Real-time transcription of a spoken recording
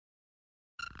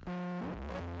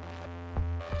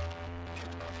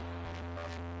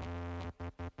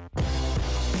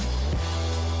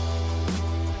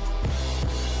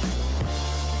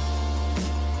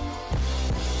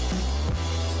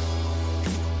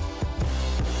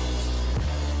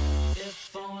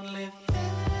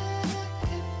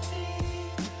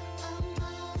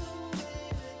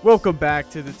Welcome back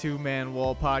to the Two Man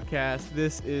Wall podcast.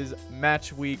 This is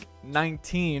match week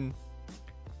 19,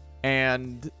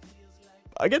 and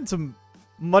again, some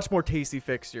much more tasty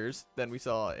fixtures than we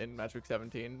saw in match week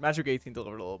 17. Match week 18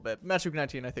 delivered a little bit. Match week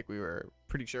 19, I think we were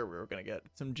pretty sure we were going to get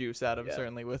some juice out of,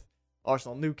 certainly with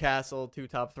Arsenal, Newcastle, two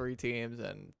top three teams,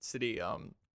 and City,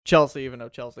 Chelsea, even though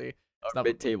Chelsea is not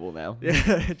mid-table now.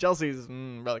 Yeah, Chelsea's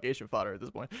relegation fodder at this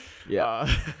point.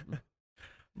 Yeah.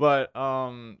 But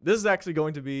this is actually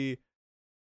going to be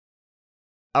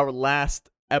our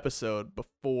last episode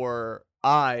before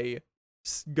I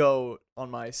go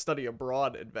on my study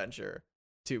abroad adventure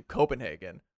to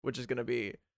Copenhagen, which is going to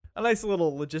be a nice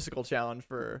little logistical challenge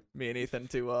for me and Ethan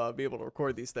to be able to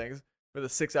record these things with a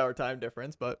 6-hour time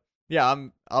difference. But yeah,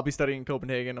 I'll be studying in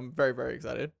Copenhagen. I'm very, very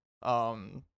excited.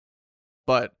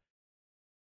 But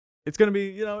it's going to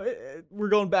be, we're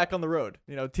going back on the road.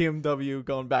 TMW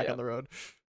going back on the road.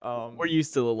 We're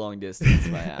used to the long distance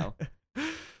by now.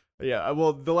 Yeah,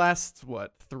 well, the last,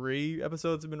 3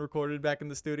 episodes have been recorded back in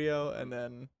the studio, and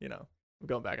then, I'm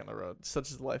going back on the road. Such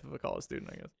is the life of a college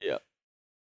student, I guess. Yeah.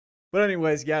 But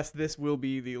anyways, yes, this will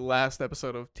be the last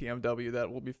episode of TMW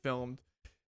that will be filmed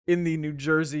in the New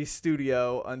Jersey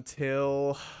studio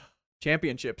until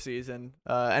championship season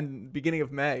and beginning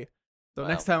of May. So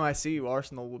next time I see you,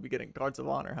 Arsenal will be getting Guards of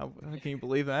Honor. How can you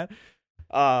believe that?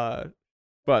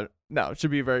 But no, it should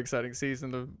be a very exciting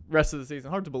season. The rest of the season,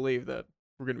 hard to believe that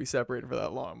we're going to be separated for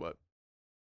that long, but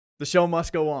the show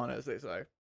must go on, as they say.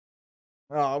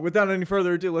 Without any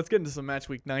further ado, let's get into some match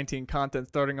week 19 content,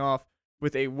 starting off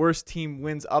with a worst team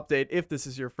wins update. If this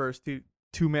is your first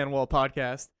two-man wall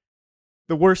podcast,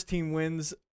 the worst team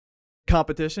wins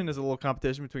competition is a little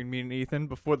competition between me and Ethan.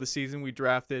 Before the season, we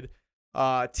drafted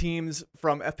teams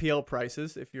from FPL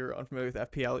prices. If you're unfamiliar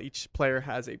with FPL, each player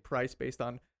has a price based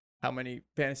on how many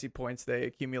fantasy points they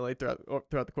accumulate throughout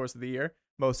the course of the year.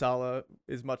 Mo Salah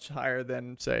is much higher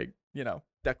than, say,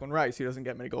 Declan Rice, who doesn't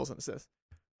get many goals and assists.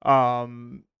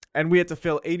 And we had to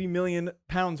fill 80 million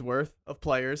pounds worth of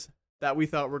players that we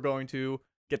thought were going to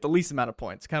get the least amount of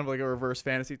points. Kind of like a reverse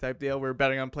fantasy type deal. We're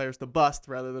betting on players to bust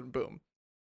rather than boom.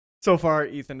 So far,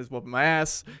 Ethan is whooping my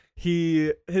ass.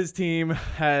 His team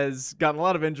has gotten a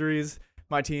lot of injuries.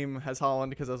 My team has Holland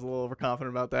because I was a little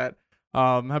overconfident about that.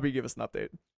 How about you give us an update?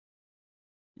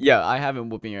 Yeah, I haven't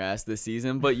whooping your ass this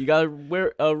season, but you got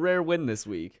a rare win this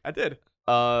week. I did.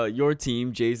 Your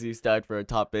team, Jesus died for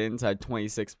top ends, had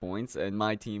 26 points, and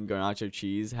my team, Garnacho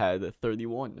Cheese, had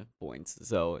 31 points.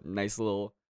 So nice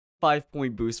little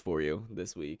 5-point boost for you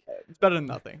this week. It's better than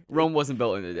nothing. Rome wasn't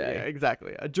built in a day. Yeah,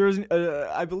 exactly. A jersey.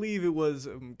 I believe it was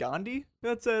Gandhi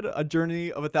that said a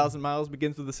journey of 1,000 miles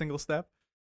begins with a single step.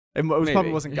 It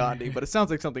probably wasn't Gandhi, but it sounds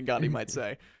like something Gandhi might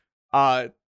say.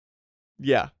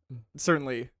 Yeah,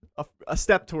 certainly a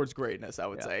step towards greatness, I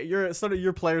would say.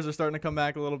 Your players are starting to come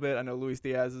back a little bit. I know Luis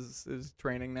Diaz is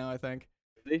training now, I think.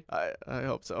 Is he? I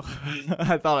hope so.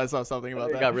 I thought I saw something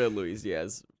about that. I got rid of Luis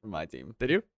Diaz from my team.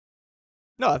 Did you?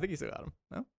 No, I think you still got him.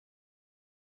 No?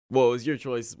 Well, it was your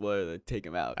choice whether to take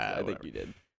him out. I think you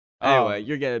did. Anyway,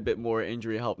 you're getting a bit more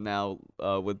injury help now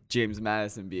with James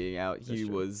Madison being out. He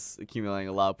was accumulating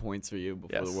a lot of points for you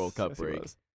before the World Cup break.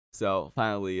 So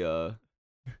finally,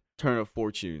 turn of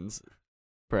fortunes,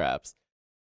 perhaps.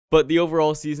 But the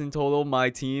overall season total, my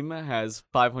team has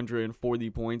 540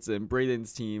 points, and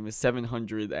Braden's team is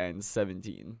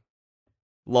 717.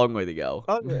 Long way to go.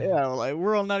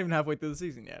 We're all not even halfway through the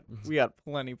season yet. We got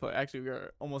plenty. Actually, we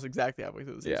are almost exactly halfway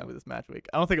through the season with this match week.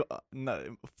 I don't think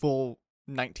full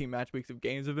 19 match weeks of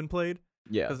games have been played.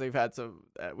 Yeah, because they've had some.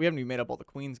 We haven't even made up all the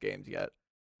Queens games yet,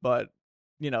 but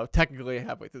technically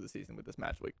halfway through the season with this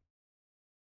match week.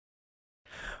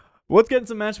 Let's get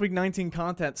into match week 19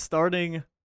 content, starting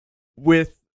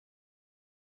with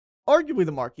arguably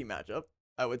the marquee matchup,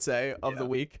 I would say, of the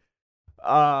week.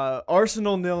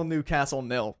 Arsenal 0, Newcastle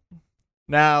 0.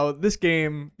 Now, this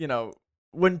game,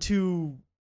 when two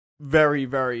very,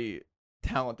 very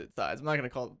talented sides, I'm not going to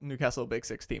call Newcastle a Big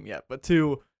Six team yet, but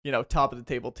two, top of the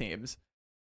table teams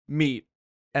meet,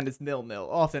 and it's 0-0.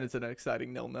 Often it's an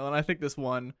exciting 0-0, and I think this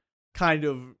one kind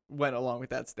of went along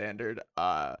with that standard.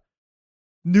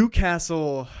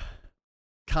 Newcastle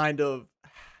to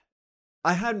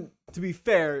be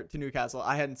fair to Newcastle,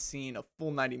 I hadn't seen a full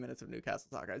 90 minutes of Newcastle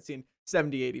soccer. I'd seen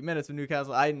 70, 80 minutes of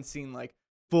Newcastle. I hadn't seen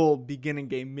full beginning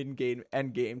game, mid game,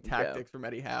 end game tactics from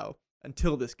Eddie Howe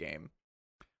until this game.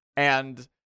 And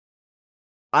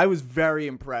I was very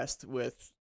impressed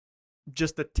with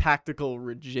just the tactical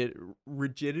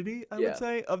rigidity, I would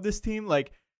say, of this team.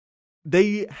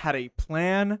 They had a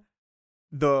plan.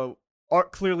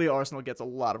 Clearly, Arsenal gets a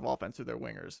lot of offense through their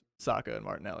wingers, Saka and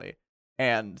Martinelli.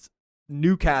 And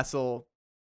Newcastle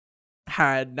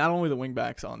had not only the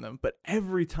wingbacks on them, but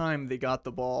every time they got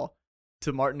the ball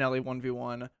to Martinelli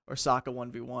 1v1 or Saka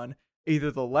 1v1,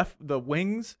 either the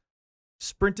wings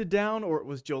sprinted down, or it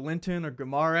was Joelinton or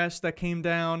Guimaraes that came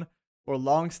down, or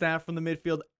Longstaff from the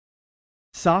midfield.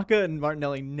 Saka and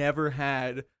Martinelli never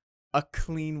had a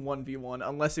clean 1v1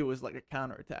 unless it was like a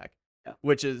counterattack,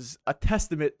 which is a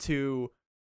testament to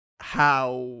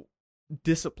how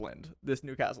disciplined this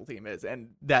Newcastle team is. And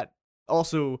that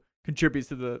also contributes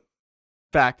to the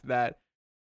fact that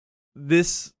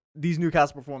these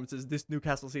Newcastle performances, this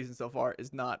Newcastle season so far,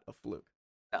 is not a fluke.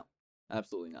 No,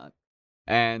 absolutely not.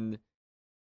 And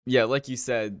yeah, like you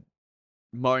said,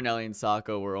 Martinelli and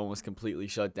Saka were almost completely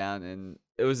shut down, and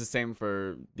it was the same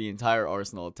for the entire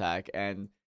Arsenal attack. And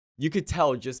you could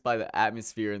tell just by the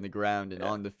atmosphere in the ground and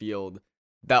on the field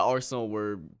that Arsenal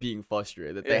were being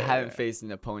frustrated, that they hadn't faced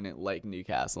an opponent like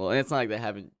Newcastle. And it's not like they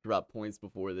haven't dropped points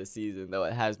before this season, though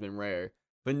it has been rare.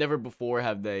 But never before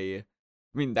have they... I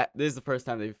mean, this is the first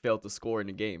time they've failed to score in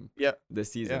a game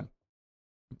this season.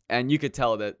 Yeah. And you could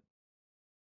tell that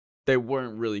they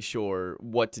weren't really sure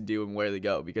what to do and where to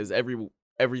go, because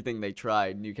everything they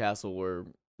tried, Newcastle were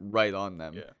right on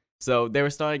them. Yeah. So they were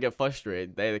starting to get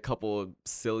frustrated. They had a couple of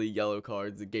silly yellow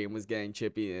cards. The game was getting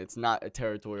chippy, and it's not a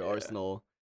territory Arsenal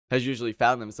has usually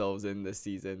found themselves in this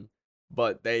season.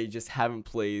 But they just haven't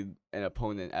played an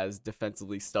opponent as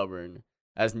defensively stubborn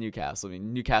as Newcastle. I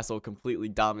mean, Newcastle completely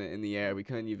dominant in the air. We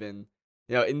couldn't even,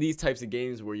 in these types of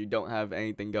games where you don't have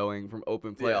anything going from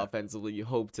open play offensively, you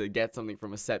hope to get something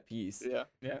from a set piece.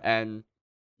 Yeah. And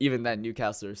even then,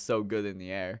 Newcastle are so good in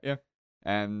the air. Yeah.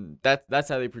 And that's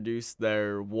how they produced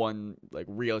their one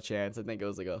real chance. I think it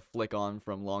was like a flick on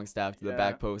from Longstaff to the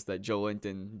back post that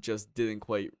Joelinton just didn't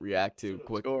quite react to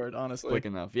quick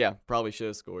enough. Yeah, probably should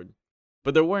have scored.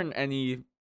 But there weren't any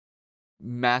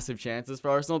massive chances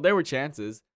for Arsenal. There were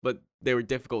chances, but they were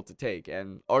difficult to take.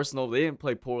 And Arsenal, they didn't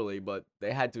play poorly, but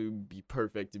they had to be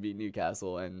perfect to beat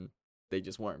Newcastle, and they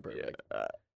just weren't perfect. Yeah.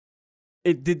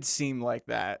 It did seem like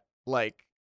that.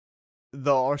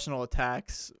 The Arsenal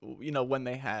attacks, when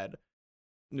they had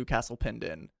Newcastle pinned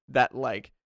in, that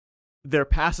their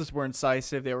passes were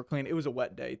incisive, they were clean. It was a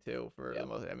wet day too for the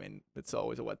most. I mean, it's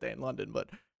always a wet day in London, but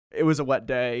it was a wet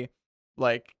day.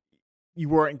 You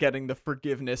weren't getting the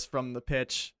forgiveness from the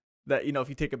pitch that, if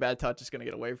you take a bad touch, it's going to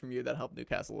get away from you. That helped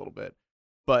Newcastle a little bit.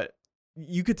 But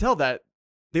you could tell that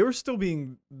they were still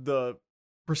being the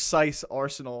precise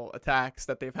Arsenal attacks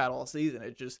that they've had all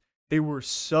season. They were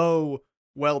so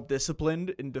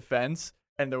well-disciplined in defense,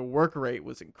 and their work rate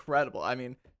was incredible. I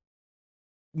mean,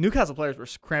 Newcastle players were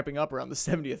cramping up around the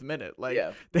 70th minute.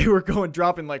 They were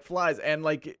dropping like flies, and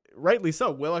rightly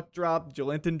so. Willock dropped,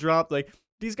 Joelinton dropped.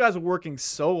 These guys were working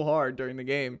so hard during the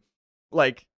game.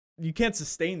 You can't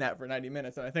sustain that for 90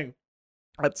 minutes, and I think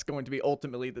that's going to be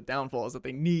ultimately the downfall, is that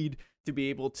they need to be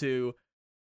able to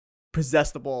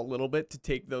possess the ball a little bit to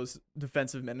take those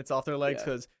defensive minutes off their legs,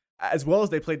 because as well as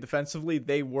they played defensively,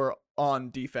 they were on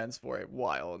defense for a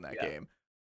while in that game.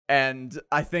 And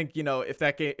I think, if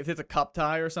it's a cup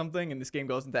tie or something and this game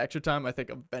goes into extra time, I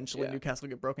think eventually Newcastle will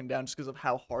get broken down just because of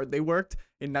how hard they worked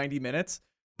in 90 minutes.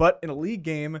 But in a league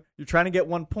game, you're trying to get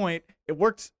 1 point. It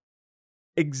worked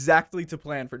exactly to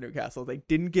plan for Newcastle. They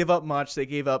didn't give up much. They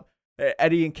gave up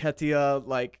Eddie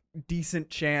Nketiah, decent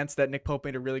chance that Nick Pope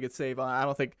made a really good save on. I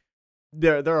don't think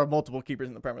there are multiple keepers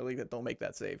in the Premier League that don't make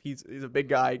that save. He's a big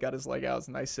guy. He got his leg out. It's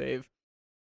a nice save.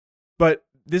 But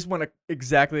this went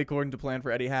exactly according to plan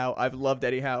for Eddie Howe. I've loved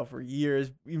Eddie Howe for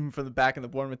years, even from the back in the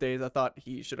Bournemouth days. I thought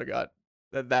he should have got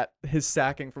that. His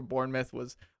sacking from Bournemouth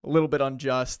was a little bit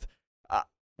unjust.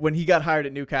 When he got hired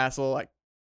at Newcastle,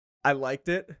 I liked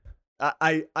it.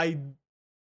 I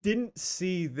didn't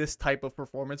see this type of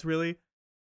performance really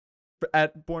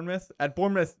at Bournemouth. At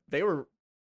Bournemouth, they were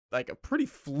a pretty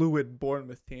fluid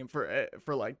Bournemouth team for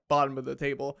bottom of the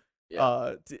table.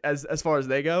 As far as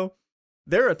they go.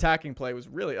 Their attacking play was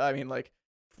really,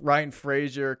 Ryan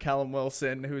Fraser, Callum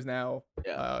Wilson, who's now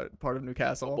part of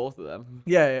Newcastle. Well, both of them.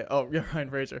 Yeah. Oh, yeah, Ryan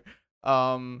Fraser.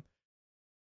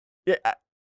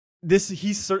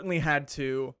 He certainly had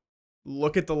to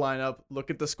look at the lineup,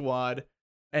 look at the squad,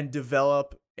 and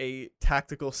develop a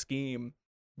tactical scheme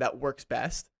that works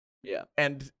best. Yeah.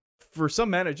 And for some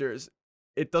managers,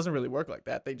 it doesn't really work like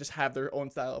that. They just have their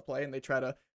own style of play, and they try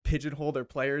to pigeonhole their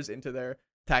players into their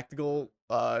tactical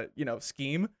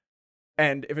scheme.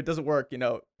 And if it doesn't work, it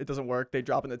doesn't work. They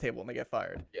drop in the table and they get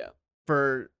fired. Yeah.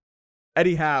 For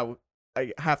Eddie Howe,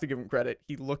 I have to give him credit.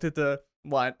 He looked at the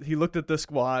line. He looked at the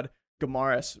squad.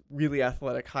 Guimaraes, really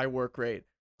athletic, high work rate.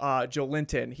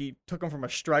 Joelinton, he took him from a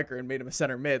striker and made him a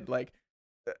center mid.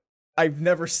 I've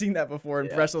never seen that before in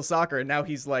professional soccer. And now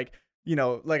he's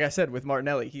like I said with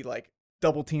Martinelli, he like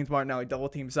double teams Martinelli, double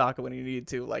teams Saka when he needed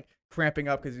to, like cramping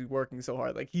up because he's working so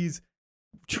hard. Like he's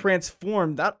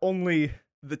transformed not only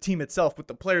the team itself, but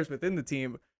the players within the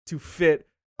team to fit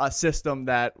a system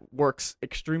that works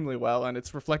extremely well, and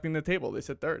it's reflecting the table. They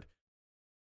sit third.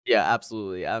 Yeah,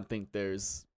 absolutely. I don't think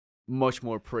there's much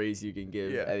more praise you can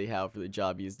give Eddie Howe for the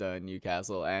job he's done in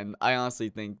Newcastle, and I honestly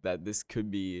think that this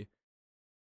could be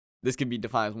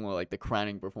defined as one of like the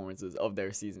crowning performances of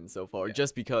their season so far,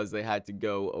 just because they had to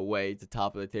go away to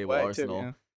top of the table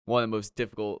Arsenal, one of the most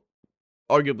difficult,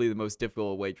 arguably the most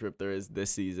difficult away trip there is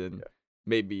this season. Yeah.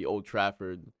 Maybe Old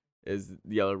Trafford is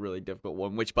the other really difficult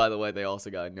one, which, by the way, they also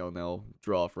got a 0-0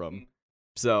 draw from.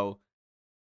 So,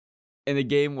 in a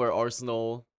game where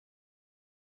Arsenal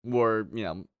were,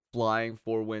 flying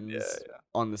 4 wins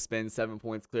on the spin, 7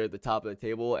 points clear at the top of the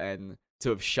table, and to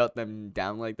have shut them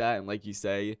down like that, and like you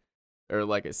say, or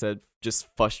like I said, just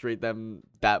frustrate them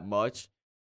that much,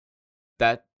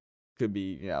 that could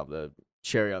be, the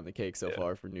cherry on the cake so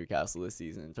far for Newcastle this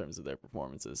season in terms of their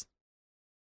performances.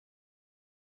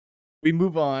 We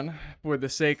move on, for the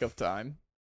sake of time,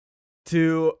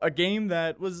 to a game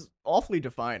that was awfully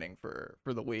defining for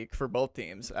the week for both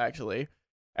teams, actually.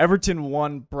 Everton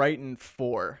won, Brighton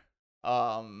 4.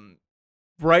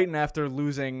 Brighton, after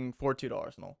losing 4-2 to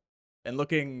Arsenal and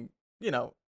looking,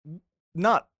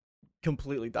 not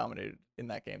completely dominated in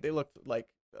that game. They looked like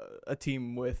a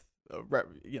team with,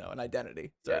 an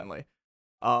identity, certainly.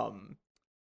 Yeah.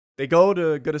 They go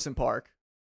to Goodison Park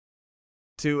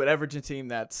to an Everton team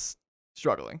that's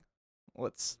struggling.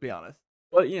 Let's be honest.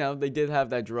 Well, they did have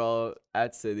that draw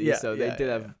at City, so they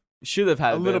should have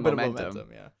had a little bit of momentum.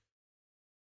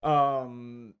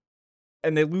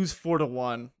 And they lose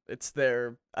 4-1. It's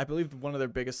I believe, one of their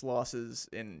biggest losses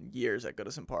in years at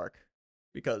Goodison Park,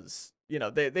 because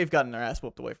they've gotten their ass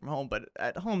whooped away from home, but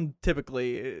at home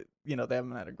typically, they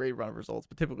haven't had a great run of results,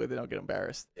 but typically they don't get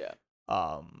embarrassed.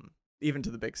 Yeah. Even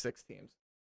to the big 6 teams.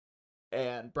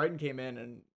 And Brighton came in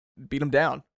and beat them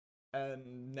down.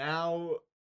 And now,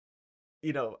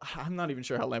 I'm not even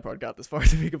sure how Lampard got this far,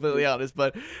 to be completely honest,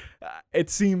 but it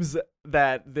seems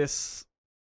that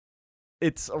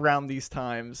it's around these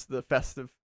times, the festive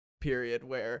period,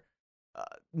 where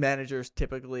managers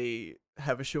typically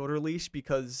have a shorter leash,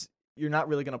 because you're not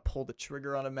really going to pull the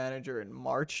trigger on a manager in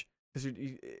March, because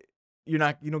you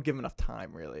don't give him enough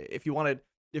time, really. If you're going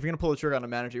to pull the trigger on a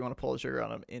manager, you want to pull the trigger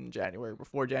on him in January,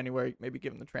 before January, maybe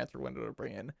give him the transfer window to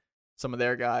bring in some of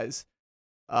their guys.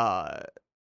 Are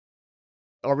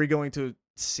we going to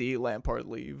see Lampard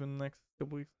leave in the next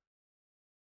couple weeks?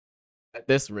 At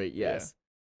this rate, yes.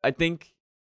 Yeah.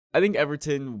 I think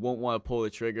Everton won't want to pull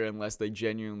the trigger unless they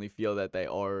genuinely feel that they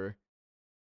are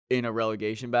in a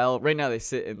relegation battle. Right now, they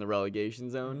sit in the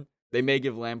relegation zone. They may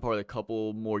give Lampard a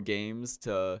couple more games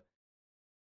to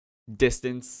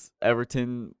distance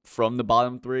Everton from the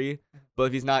bottom 3, but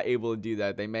if he's not able to do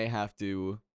that, they may have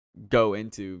to go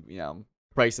into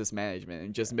crisis management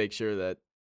and just make sure that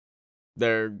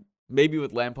maybe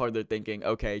with Lampard they're thinking,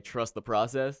 okay, trust the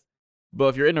process. But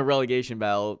if you're in a relegation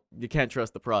battle, you can't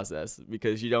trust the process,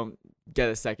 because you don't get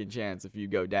a second chance if you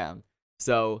go down.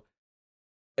 So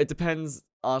it depends,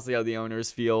 honestly, how the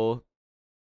owners feel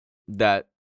that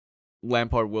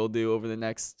Lampard will do over the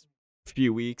next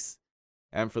few weeks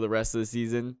and for the rest of the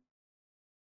season,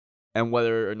 and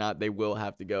whether or not they will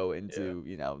have to go into,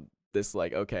 this,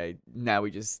 like, okay, now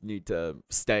we just need to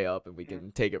stay up and we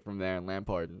can take it from there, and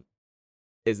Lampard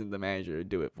isn't the manager to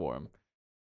do it for him.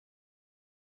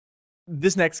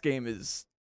 This next game is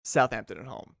Southampton at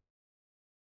home.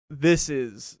 This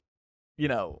is, you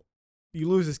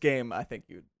lose this game, I think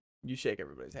you shake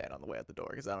everybody's hand on the way out the door,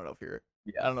 because I don't know if you're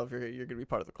going to be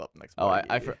part of the club next month.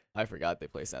 I forgot they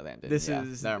play Southampton. This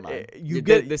is never mind.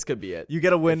 This could be it. You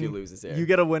get a win. If you lose this year. You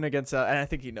get a win against, and I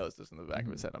think he knows this in the back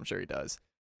of his head. I'm sure he does.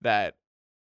 That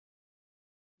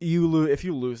if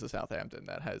you lose to Southampton,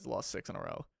 that has lost 6 in a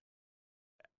row,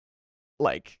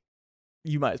 like,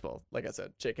 you might as well, like I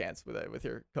said, shake hands with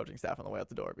your coaching staff on the way out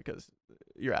the door, because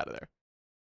you're out of there.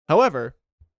 However,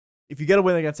 if you get a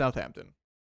win against Southampton,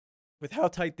 with how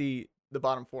tight the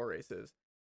bottom 4 race is,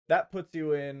 that puts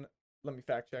you in, let me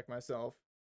fact check myself,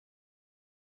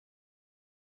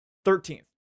 13th,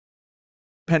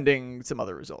 pending some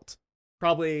other results.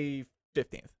 Probably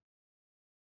 15th.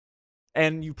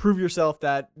 And you prove yourself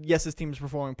that, yes, this team is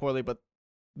performing poorly, but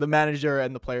the manager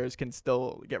and the players can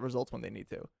still get results when they need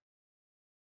to.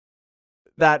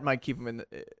 That might keep them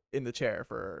in the chair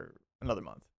for another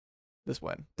month, this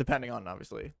win, depending on,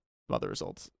 obviously, some other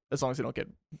results. As long as they don't get,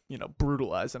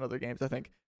 brutalized in other games, I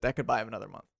think that could buy them another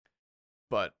month.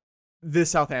 But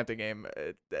this Southampton game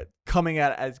coming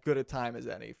at as good a time as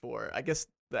any for, I guess,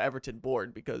 the Everton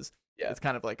board, because it's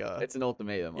kind of like it's an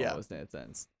ultimatum almost in a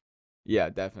sense. Yeah,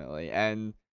 definitely.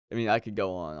 And I mean, I could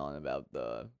go on and on about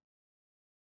the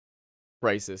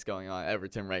crisis going on at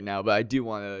Everton right now, but I do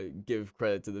want to give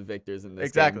credit to the victors in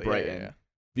this game, Brighton,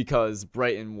 because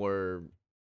Brighton were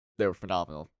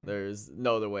phenomenal. There's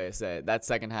no other way to say it. That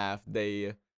second half,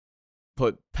 they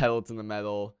put pedal to the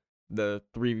metal, the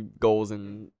 3 goals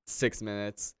in 6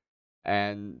 minutes,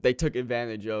 and they took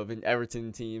advantage of an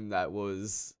Everton team that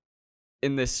was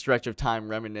in this stretch of time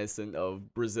reminiscent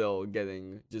of Brazil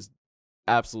getting just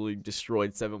absolutely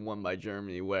destroyed 7-1 by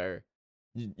Germany, where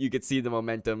you could see the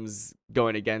momentum's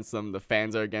going against them. The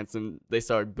fans are against them. They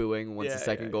started booing once the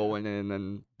second goal went in, and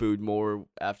then booed more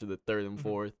after the third and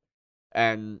fourth.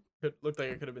 And it looked like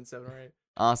it could have been 7 or 8.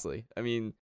 Honestly, I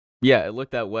mean, yeah, it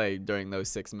looked that way during those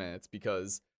 6 minutes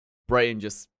because Brighton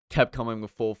just kept coming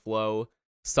with full flow.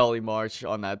 Solly March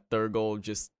on that third goal,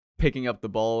 just picking up the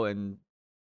ball and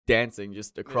dancing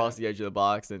just across the edge of the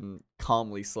box and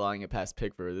calmly sliding it past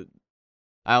Pickford.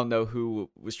 I don't know who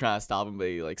was trying to stop him, but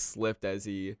he slipped as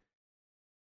he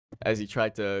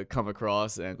tried to come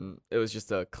across, and it was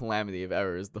just a calamity of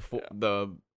errors.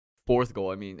 The fourth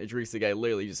goal, I mean, Idrissa Gueye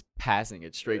literally just passing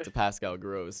it straight to Pascal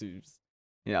Gross, who's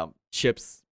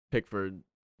chips Pickford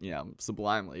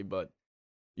sublimely. But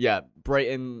yeah,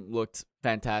 Brighton looked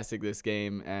fantastic this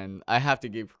game, and I have to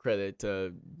give credit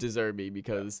to De Zerbi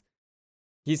because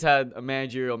he's had a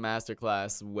managerial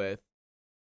masterclass with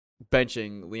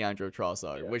benching Leandro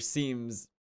Trossard, which seems,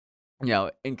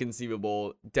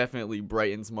 inconceivable. Definitely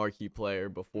Brighton's marquee player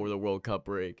before the World Cup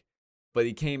break. But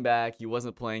he came back. He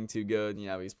wasn't playing too good.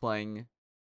 He's playing.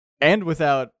 And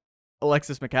without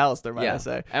Alexis McAllister, might I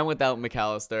say. And without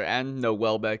McAllister and no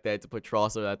Welbeck, they had to put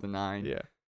Trossard at the 9. Yeah.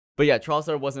 But yeah,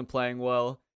 Trossard wasn't playing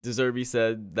well. De Zerbi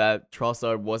said that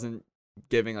Trossard wasn't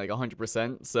giving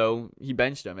 100%, so he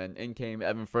benched him. And in came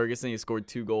Evan Ferguson. He scored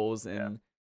 2 goals in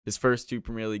his first 2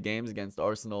 Premier League games against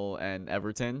Arsenal and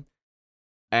Everton.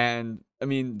 And, I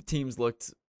mean, the teams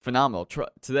looked phenomenal.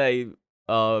 Today,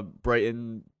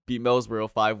 Brighton beat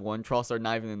Middlesbrough 5-1. Trossard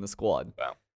not even in the squad.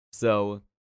 Wow. So,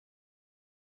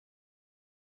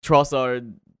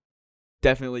 Trossard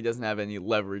definitely doesn't have any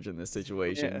leverage in this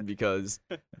situation because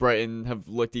Brighton have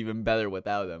looked even better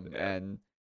without him. Yeah. And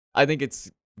I think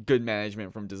it's good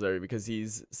management from De Zerbi because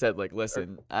he's said,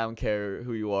 listen, I don't care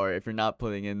who you are. If you're not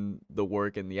putting in the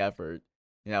work and the effort,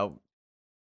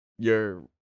 your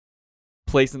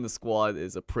place in the squad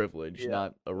is a privilege,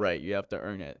 not a right. You have to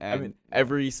earn it. And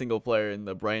every single player in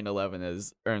the Brighton 11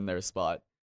 has earned their spot.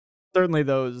 Certainly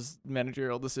those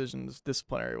managerial decisions,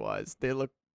 disciplinary-wise, they look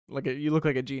you look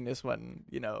like a genius when,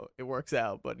 it works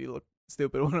out, but you look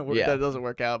stupid when that doesn't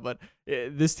work out. But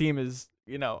this team is,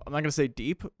 I'm not going to say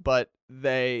deep, but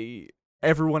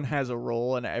everyone has a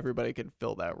role and everybody can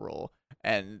fill that role.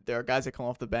 And there are guys that come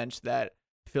off the bench that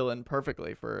fill in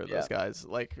perfectly for those guys.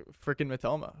 Like freaking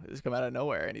Matoma has come out of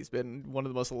nowhere, and he's been one of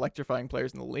the most electrifying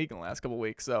players in the league in the last couple of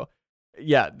weeks. So,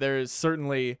 yeah, there's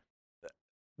certainly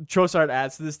Trossard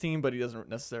adds to this team, but he doesn't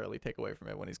necessarily take away from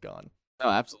it when he's gone. No,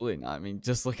 absolutely not. I mean,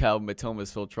 just look how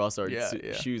Matoma's filled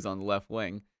Trossard's shoes on the left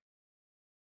wing.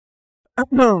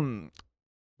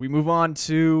 We move on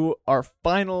to our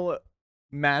final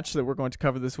match that we're going to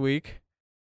cover this week.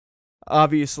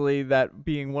 Obviously, that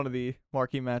being one of the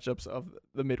marquee matchups of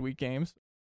the midweek games.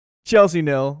 Chelsea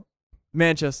 0,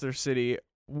 Manchester City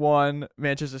 1.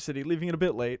 Manchester City leaving it a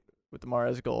bit late with the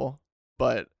Mahrez goal.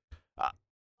 But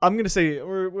I'm going to say,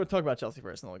 we're going to talk about Chelsea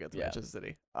first, and then we'll get to Manchester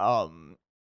City.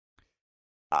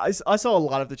 I saw a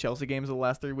lot of the Chelsea games of the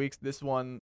last 3 weeks. This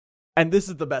one, and this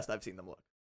is the best I've seen them look,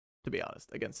 to be honest,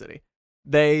 against City.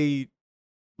 They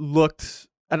looked,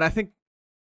 and I think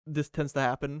this tends to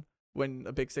happen when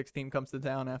a Big Six team comes to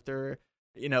town after,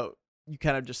 you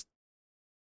kind of just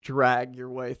drag your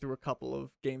way through a couple of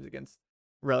games against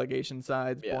relegation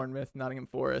sides, Bournemouth, Nottingham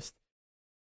Forest.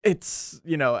 It's,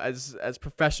 as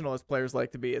professional as players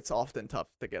like to be, it's often tough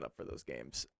to get up for those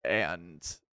games. And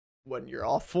when you're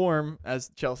off form,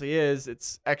 as Chelsea is,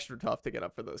 it's extra tough to get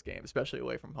up for those games, especially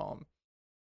away from home.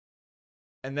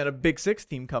 And then a Big Six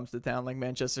team comes to town like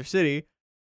Manchester City,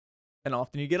 and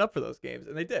often you get up for those games,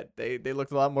 and they did. They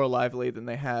looked a lot more lively than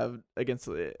they have against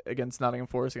Nottingham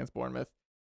Forest, against Bournemouth.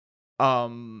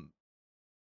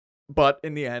 But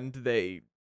in the end, they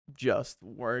just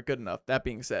weren't good enough. That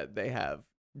being said, they have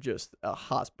just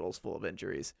hospitals full of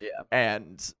injuries. Yeah.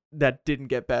 And that didn't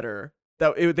get better.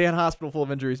 They had a hospital full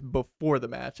of injuries before the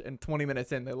match, and 20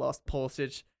 minutes in, they lost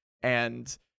Pulisic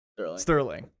and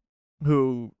Sterling,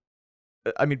 who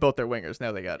I mean, both their wingers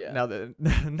now. They got Yeah. now that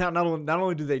now not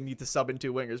only do they need to sub in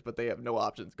 2 wingers, but they have no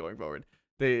options going forward.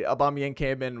 Aubameyang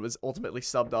came in, was ultimately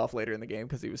subbed off later in the game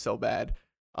because he was so bad.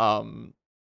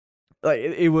 Like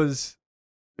it was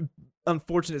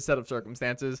unfortunate set of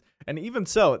circumstances, and even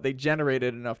so, they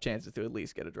generated enough chances to at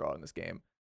least get a draw in this game.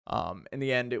 In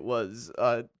the end, it was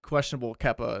a questionable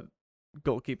Kepa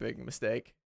goalkeeping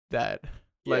mistake that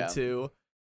led to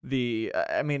the.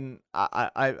 I mean,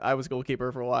 I was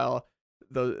goalkeeper for a while.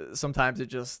 Though sometimes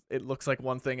it looks like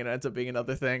one thing and it ends up being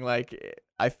another thing. Like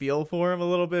I feel for him a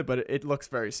little bit, but it looks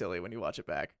very silly when you watch it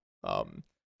back.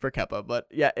 For Kepa, but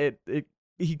yeah,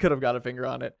 he could have got a finger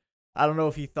on it. I don't know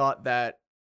if he thought that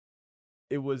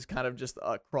it was kind of just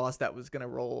a cross that was gonna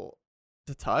roll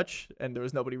to touch, and there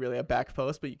was nobody really at back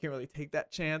post, but you can't really take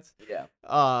that chance. Yeah.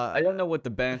 I don't know what the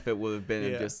benefit would have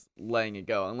been of just letting it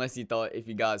go, unless he thought if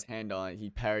he got his hand on it,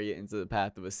 he'd parry it into the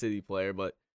path of a City player,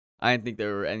 but I didn't think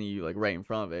there were any like right in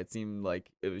front of it. It seemed like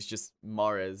it was just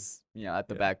Mahrez, at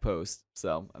the back post.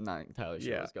 So I'm not entirely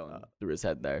sure what's going through his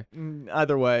head there.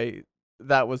 Either way,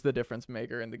 that was the difference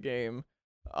maker in the game.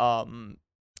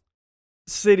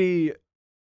 City,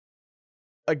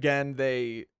 again,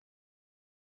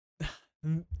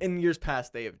 in years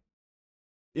past, they have,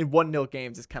 in 1-0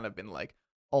 games, it's kind of been like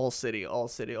all City, all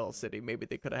City, all City. Maybe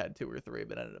they could have had 2 or 3,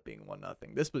 but ended up being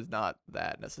 1-0. This was not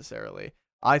that necessarily.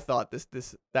 I thought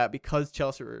that because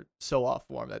Chelsea were so off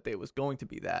form that they was going to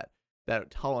be that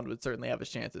Holland would certainly have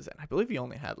his chances, and I believe he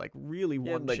only had like really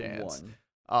one chance.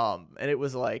 And it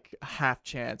was like a half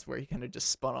chance where he kind of just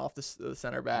spun off the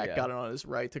center back, got it on his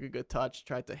right, took a good touch,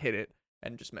 tried to hit it,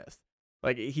 and just missed.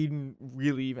 Like he didn't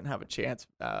really even have a chance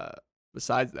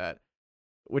besides that,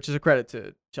 which is a credit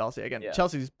to Chelsea. Again,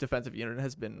 Chelsea's defensive unit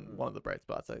has been one of the bright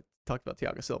spots. I talked about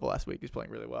Thiago Silva last week. He's playing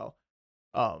really well.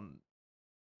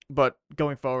 But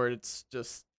going forward, it's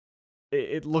just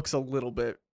it looks a little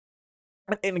bit,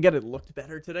 and again, it looked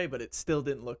better today, but it still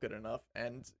didn't look good enough.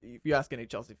 And if you ask any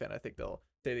Chelsea fan, I think they'll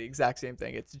say the exact same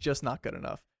thing. It's just not good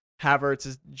enough. Havertz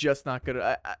is just not good,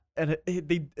 and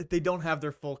they don't have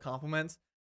their full complements,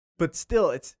 but still,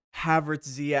 it's Havertz,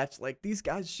 Ziyech. Like these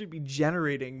guys should be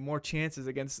generating more chances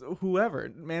against whoever,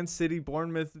 Man City,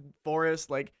 Bournemouth, Forest.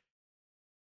 Like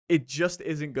it just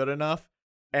isn't good enough.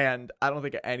 And I don't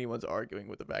think anyone's arguing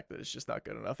with the fact that it's just not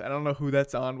good enough. I don't know who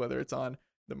that's on, whether it's on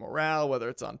the morale, whether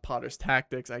it's on Potter's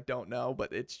tactics. I don't know,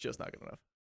 but it's just not good enough.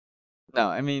 No,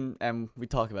 I mean, and we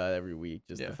talk about it every week,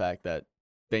 just the fact that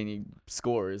they need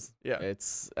scores. Yeah.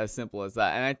 It's as simple as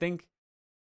that. And I think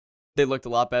they looked a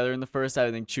lot better in the first half.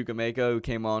 I think Chukwuemeka, who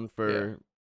came on for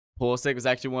Pulisic, was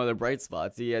actually one of their bright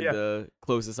spots. He had the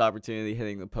closest opportunity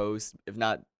hitting the post, if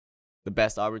not the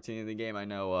best opportunity in the game. I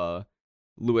know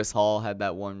Lewis Hall had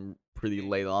that one pretty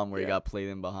late on where he got played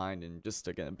in behind and just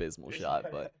took an abysmal shot.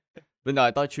 But no,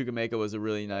 I thought Chukwuemeka was a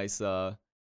really nice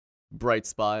bright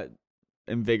spot,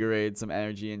 invigorated some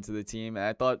energy into the team. And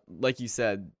I thought, like you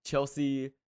said,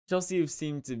 Chelsea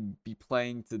seemed to be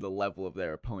playing to the level of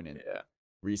their opponent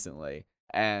recently.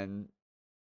 And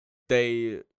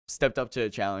they stepped up to a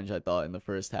challenge, I thought, in the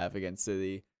first half against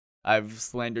City. I've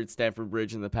slandered Stamford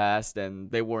Bridge in the past, and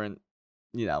they weren't,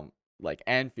 like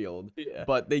Anfield,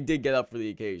 but they did get up for the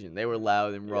occasion. They were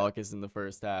loud and raucous in the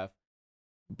first half.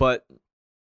 But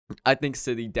I think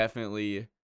City definitely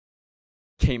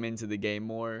came into the game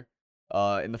more.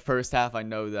 In the first half, I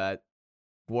know that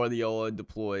Guardiola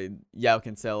deployed João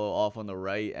Cancelo off on the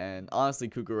right, and honestly,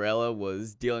 Cucurella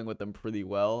was dealing with them pretty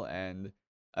well. And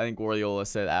I think Guardiola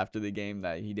said after the game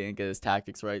that he didn't get his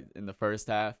tactics right in the first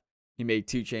half. He made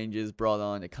 2 changes, brought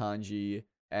on Akanji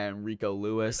and Rico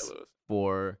Lewis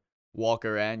for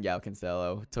Walker and João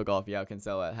Cancelo. Took off João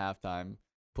Cancelo at halftime,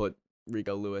 put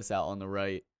Rico Lewis out on the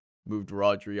right, moved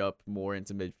Rodri up more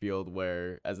into midfield,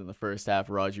 where, as in the first half,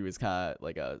 Rodri was kind of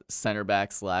like a center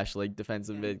back / like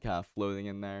defensive mid, kind of floating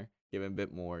in there, giving a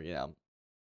bit more,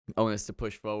 onus to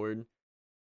push forward.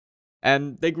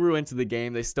 And they grew into the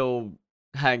game. They still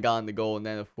hadn't gotten the goal, and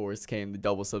then, of course, came the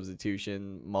double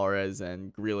substitution, Mahrez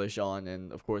and Grealish on,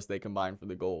 and, of course, they combined for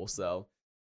the goal. So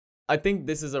I think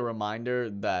this is a reminder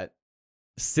that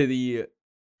City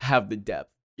have the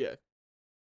depth. Yeah.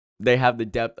 They have the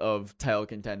depth of title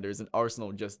contenders, and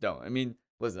Arsenal just don't. I mean,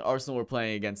 listen, Arsenal were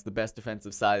playing against the best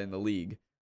defensive side in the league,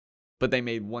 but they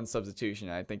made one substitution,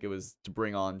 and I think it was to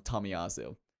bring on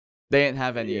Tomiyasu. They didn't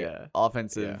have any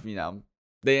offensive,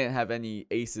 they didn't have any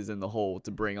aces in the hole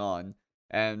to bring on,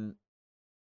 and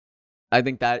I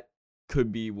think that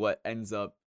could be what ends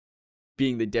up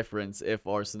being the difference if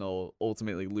Arsenal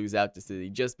ultimately lose out to City,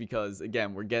 just because,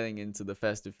 again, we're getting into the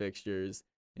festive fixtures,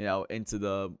 into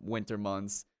the winter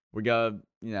months. We're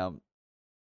gonna,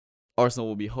 Arsenal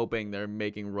will be hoping they're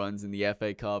making runs in the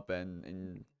FA Cup and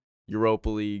in Europa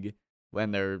League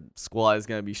when their squad is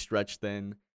going to be stretched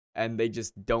thin, and they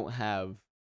just don't have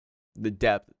the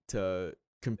depth to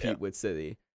compete with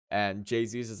City. And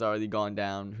Jesus has already gone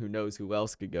down. Who knows who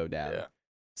else could go down? Yeah.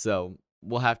 So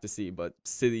we'll have to see. But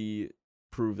City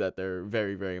prove that they're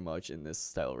very, very much in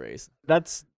this title race.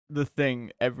 That's the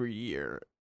thing every year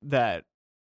that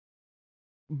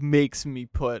makes me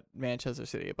put Manchester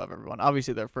City above everyone.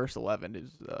 Obviously, their first 11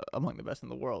 is among the best in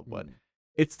the world, but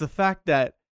it's the fact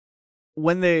that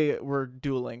when they were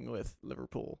dueling with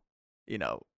Liverpool,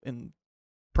 in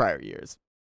prior years,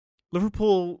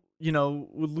 Liverpool,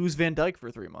 would lose Van Dijk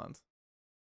for 3 months,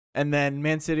 and then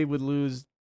Man City would lose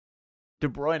De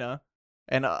Bruyne,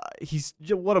 and he's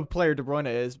what a player De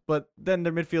Bruyne is, but then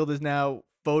their midfield is now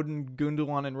Foden,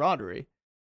 Gundogan, and Rodri.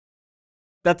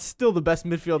 That's still the best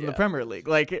midfield in the Premier League.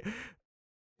 Like,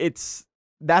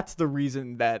 that's the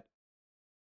reason that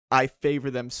I favor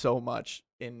them so much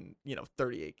in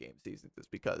 38 game seasons, is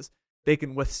because they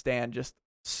can withstand just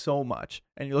so much.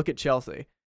 And you look at Chelsea,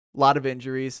 a lot of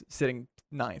injuries, sitting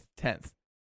 9th, 10th.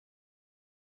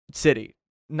 City,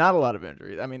 not a lot of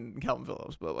injuries. I mean, Calvin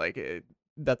Phillips, but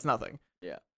that's nothing.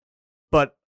 Yeah.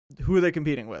 But who are they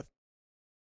competing with?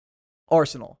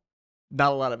 Arsenal,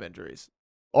 not a lot of injuries.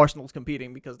 Arsenal's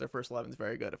competing because their first 11 is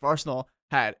very good.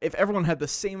 If everyone had the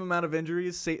same amount of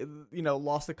injuries,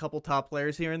 lost a couple top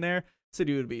players here and there,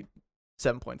 City would be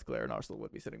 7 points clear and Arsenal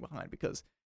would be sitting behind, because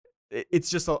it's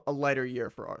just a lighter year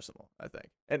for Arsenal, I think.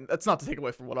 And that's not to take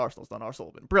away from what Arsenal's done.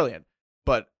 Arsenal have been brilliant,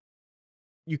 but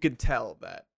you can tell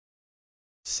that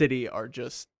City are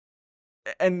just,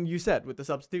 and you said with the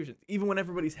substitutions, even when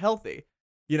everybody's healthy,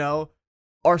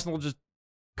 Arsenal just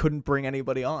couldn't bring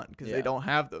anybody on because they don't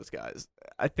have those guys.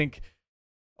 I think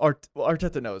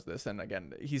Arteta knows this, and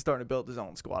again, he's starting to build his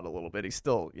own squad a little bit. He's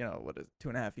still,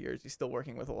 2.5 years. He's still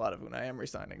working with a lot of Unai Emery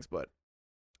signings, but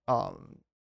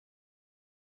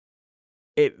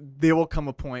there will come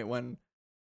a point when,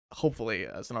 hopefully,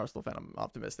 as an Arsenal fan, I'm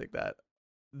optimistic that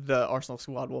the Arsenal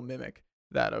squad will mimic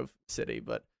that of City.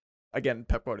 But again,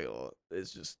 Pep Guardiola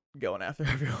is just going after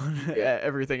everyone,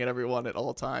 everything and everyone at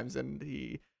all times, and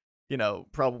he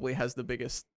probably has the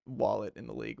biggest wallet in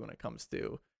the league when it comes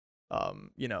to,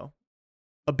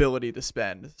 ability to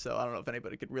spend. So I don't know if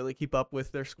anybody could really keep up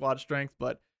with their squad strength,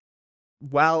 but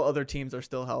while other teams are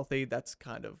still healthy, that's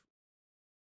kind of,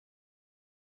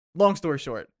 long story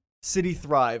short, City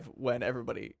thrive when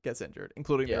everybody gets injured,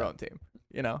 including their own team.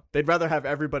 They'd rather have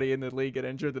everybody in the league get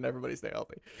injured than everybody stay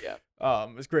healthy. Yeah.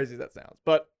 As crazy as that sounds.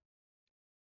 But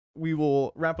we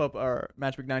will wrap up our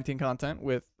MW19 content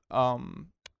with,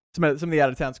 some of the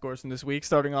out-of-town scores from this week,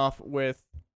 starting off with,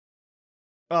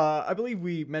 I believe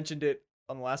we mentioned it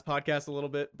on the last podcast a little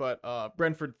bit, but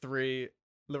Brentford 3,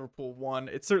 Liverpool 1.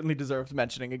 It certainly deserves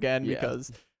mentioning again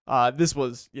because this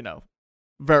was,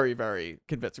 very, very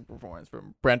convincing performance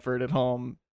from Brentford at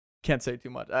home. Can't say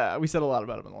too much. We said a lot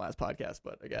about them in the last podcast,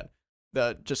 but again,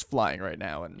 they're just flying right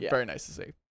now, and very nice to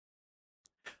see.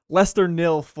 Leicester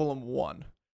 0, Fulham 1.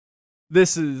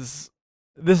 This is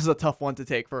a tough one to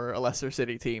take for a Leicester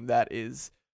City team that is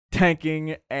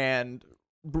tanking, and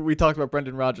we talked about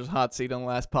Brendan Rodgers' hot seat on the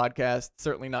last podcast,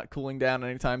 certainly not cooling down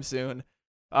anytime soon.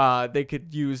 They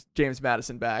could use James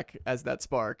Maddison back as that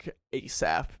spark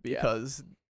ASAP because,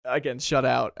 again, shut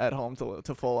out at home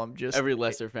to Fulham. Just every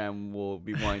Leicester fan will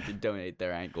be wanting to donate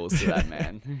their ankles to that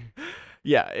man.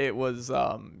 It was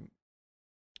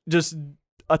just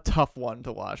a tough one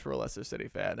to watch for a Leicester City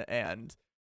fan, and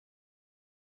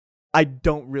I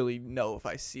don't really know if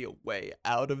I see a way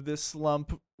out of this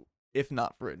slump if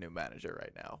not for a new manager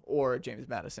right now or a James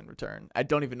Maddison return. I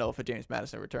don't even know if a James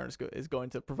Maddison return is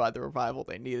going to provide the revival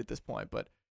they need at this point, but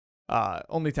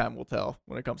only time will tell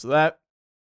when it comes to that.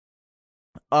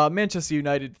 Manchester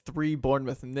United 3,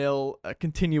 Bournemouth 0, a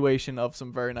continuation of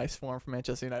some very nice form from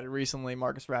Manchester United recently.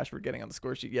 Marcus Rashford getting on the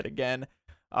score sheet yet again.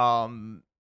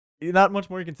 Not much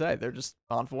more you can say. They're just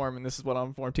on form, and this is what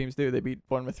on form teams do. They beat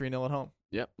Bournemouth 3-0 at home.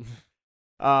 Yep.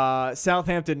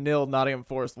 Southampton 0, Nottingham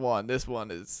Forest 1. This one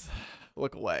is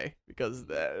look away because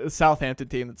the Southampton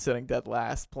team that's sitting dead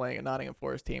last playing a Nottingham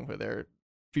Forest team who they're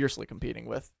fiercely competing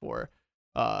with for,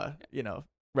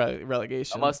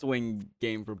 relegation. A must-win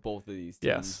game for both of these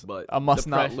teams. But a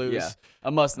must-not lose. Yeah,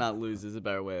 a must-not lose is a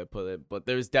better way to put it. But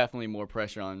there's definitely more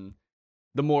pressure on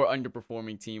the more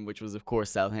underperforming team, which was, of course,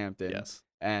 Southampton. Yes.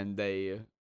 And they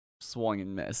swung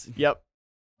and missed. Yep.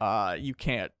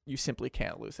 You simply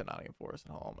can't lose to Nottingham Forest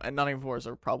at home. And Nottingham Forest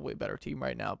are probably a better team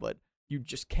right now, but you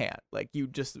just can't. Like, you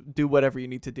just do whatever you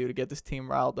need to do to get this team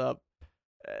riled up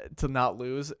to not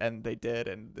lose, and they did,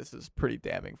 and this is pretty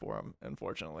damning for them,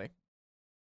 unfortunately.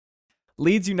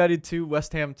 Leeds United 2,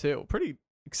 West Ham 2. Pretty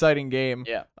exciting game.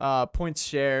 Yeah. Points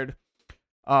shared.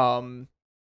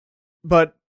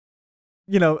 But,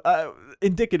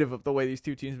 indicative of the way these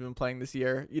two teams have been playing this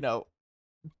year,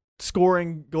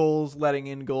 scoring goals, letting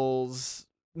in goals,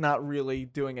 not really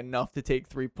doing enough to take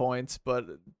 3 points, but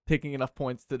taking enough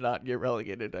points to not get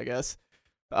relegated, I guess.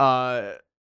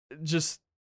 Just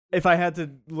if I had to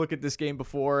look at this game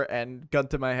before and gun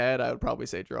to my head, I would probably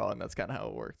say draw, and that's kind of how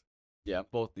it worked. Yeah,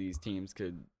 both these teams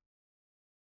could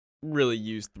really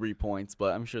use 3 points,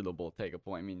 but I'm sure they'll both take a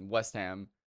point. I mean, West Ham,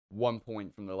 1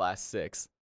 point from their last 6.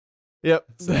 Yep.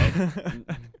 So,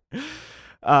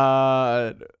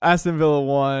 Aston Villa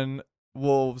 1,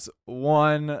 Wolves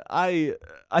 1. I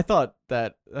thought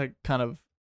that kind of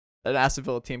an Aston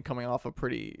Villa team coming off a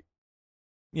pretty,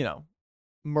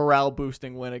 morale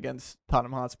boosting win against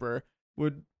Tottenham Hotspur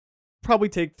would probably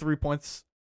take 3 points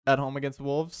at home against the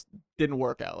Wolves. Didn't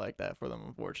work out like that for them,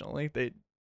 unfortunately. They,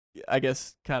 I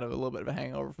guess, kind of a little bit of a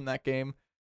hangover from that game.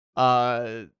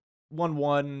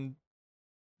 1-1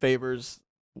 favors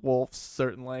Wolves,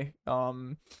 certainly.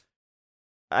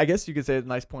 I guess you could say it's a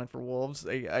nice point for Wolves.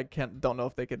 I don't know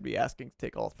if they could be asking to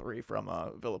take all 3 from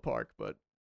Villa Park, but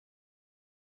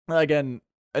again,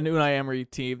 an Unai Emery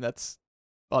team that's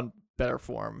on better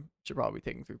form should probably be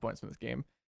taking 3 points from this game.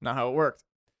 Not how it worked.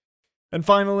 And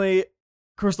finally,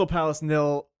 Crystal Palace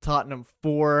 0, Tottenham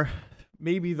 4.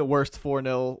 Maybe the worst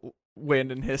 4-0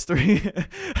 win in history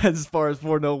as far as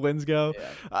 4-0 wins go.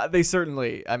 Yeah. They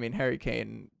certainly, Harry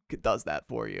Kane does that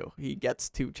for you. He gets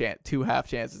two half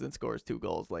chances and scores 2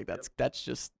 goals. That's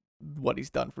just what he's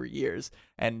done for years,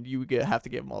 and you have to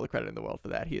give him all the credit in the world for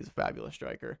that. He is a fabulous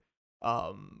striker.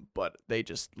 But they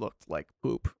just looked like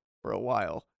poop for a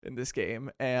while in this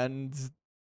game and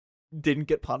didn't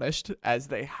get punished, as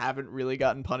they haven't really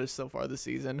gotten punished so far this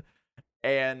season,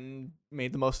 and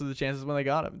made the most of the chances when they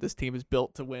got them. This team is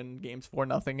built to win games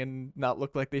 4-0 and not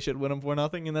look like they should win them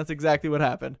 4-0, and that's exactly what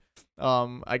happened.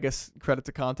 I guess credit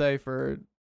to Conte for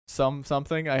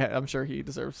something. I'm sure he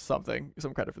deserves some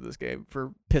credit for this game,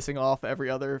 for pissing off every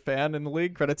other fan in the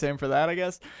league. Credit to him for that, I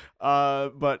guess.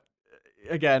 But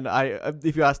again,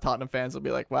 if you ask Tottenham fans, they'll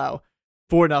be like, wow,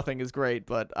 4-0 is great,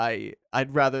 but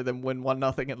I'd rather them win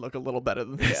 1-0 and look a little better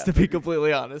than this, to be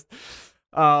completely honest.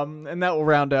 And that will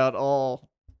round out all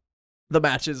the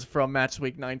matches from match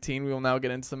week 19. We will now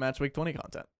get into some match week 20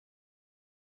 content.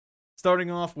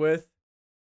 Starting off with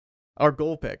our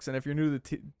goal picks. And if you're new to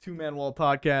the Two-Man Wall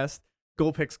podcast,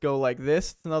 goal picks go like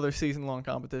this. It's another season-long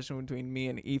competition between me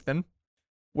and Ethan,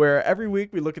 where every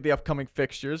week we look at the upcoming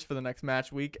fixtures for the next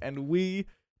match week, and we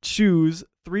choose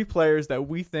 3 players that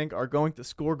we think are going to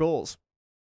score goals.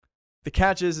 The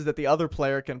catch is that the other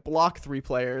player can block 3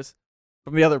 players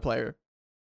from the other player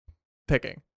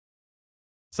picking.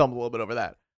 Stumbled a little bit over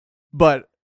that. But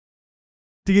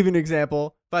to give you an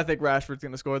example, if I think Rashford's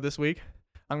going to score this week,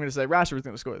 I'm going to say Rashford's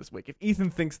going to score this week. If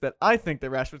Ethan thinks that I think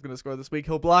that Rashford's going to score this week,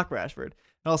 he'll block Rashford. And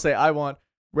I'll say I want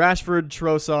Rashford,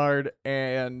 Trossard,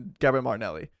 and Gabriel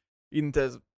Martinelli. Ethan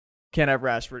says, can't have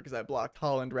Rashford because I blocked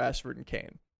Haaland, Rashford, and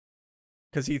Kane.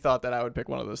 Because he thought that I would pick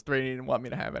one of those 3 and he didn't want me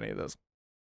to have any of those.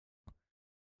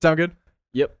 Sound good?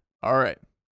 Yep. All right.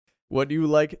 What do you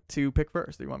like to pick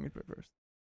first? Do you want me to pick first?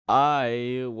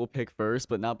 I will pick first,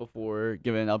 but not before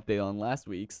giving an update on last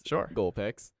week's goal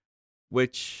picks,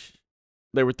 which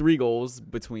there were 3 goals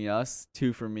between us,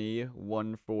 2 for me,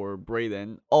 1 for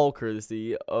Braden, all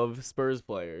courtesy of Spurs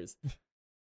players.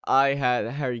 I had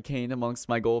Harry Kane amongst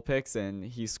my goal picks, and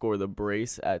he scored a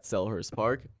brace at Selhurst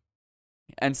Park.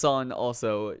 And Son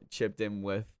also chipped in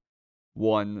with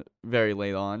 1 very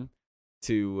late on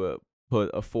to put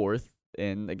a 4th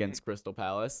in against Crystal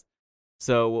Palace.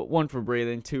 So 1 for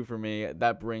Braden, 2 for me.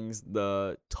 That brings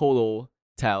the total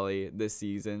tally this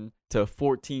season to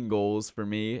 14 goals for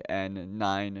me and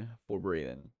 9 for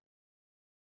Braden.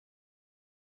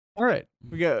 All right,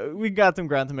 we got some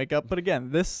ground to make up, but again,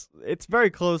 it's very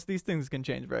close. These things can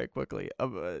change very quickly.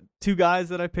 2 guys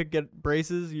that I picked get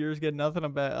braces, yours get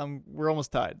nothing. We're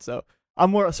almost tied, so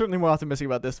I'm certainly more optimistic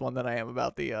about this one than I am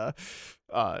about the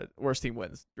worst team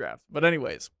wins draft. But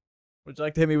anyways, would you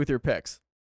like to hit me with your picks?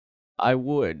 I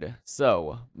would.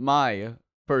 So my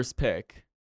first pick,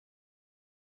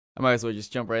 I might as well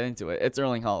just jump right into it. It's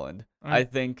Erling Haaland. Right. I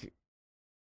think.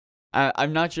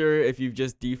 I'm not sure if you've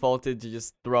just defaulted to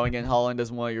just throwing in Haaland as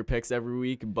one of your picks every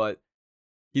week, but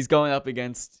he's going up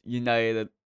against United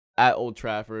at Old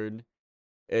Trafford.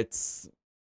 It's,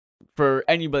 for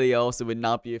anybody else, it would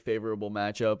not be a favorable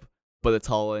matchup, but it's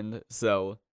Haaland.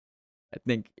 So I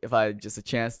think if I had just a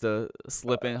chance to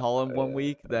slip in Haaland one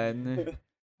week, then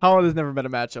Haaland has never been a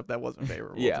matchup that wasn't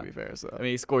favorable, to be fair. So I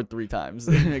mean, he scored 3 times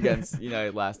against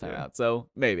United last time out. So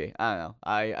maybe. I don't know.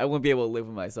 I wouldn't be able to live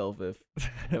with myself if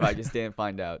I just didn't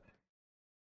find out.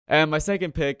 And my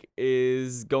second pick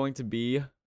is going to be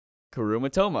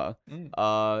Kuruma Toma.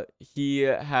 He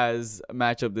has a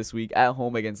matchup this week at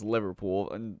home against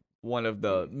Liverpool, and one of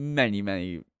the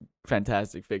many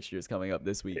fantastic fixtures coming up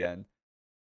this weekend.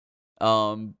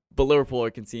 But Liverpool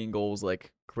are conceding goals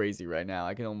like crazy right now.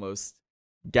 I can almost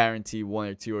guarantee 1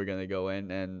 or 2 are going to go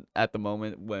in, and at the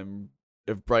moment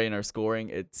if Brighton are scoring,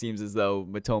 it seems as though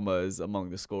Matoma is among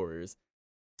the scorers.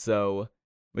 So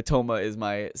Matoma is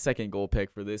my second goal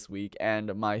pick for this week,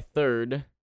 and my third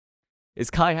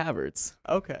is Kai Havertz.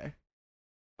 Okay.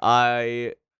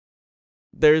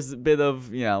 There's a bit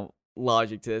of,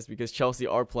 logic to this because Chelsea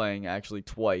are playing actually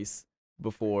twice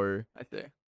before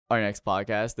our next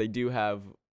podcast.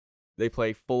 They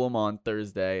play Fulham on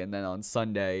Thursday, and then on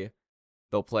Sunday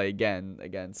they'll play again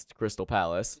against Crystal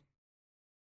Palace.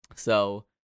 So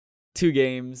 2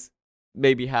 games,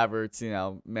 maybe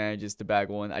Havertz, manages to bag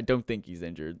one. I don't think he's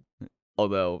injured,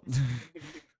 although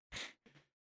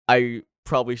I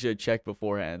probably should check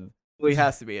beforehand. Well, he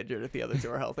has to be injured if the other 2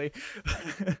 are healthy.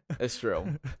 That's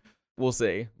true. We'll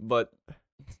see, but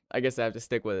I guess I have to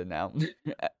stick with it now.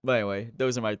 But anyway,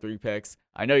 those are my 3 picks.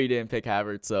 I know you didn't pick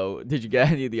Havertz, so did you get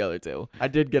any of the other 2? I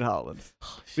did get Haaland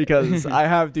because I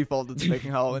have defaulted to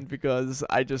picking Haaland because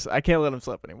I can't let him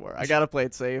slip anymore. I gotta play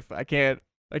it safe. I can't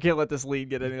let this lead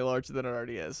get any larger than it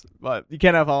already is. But you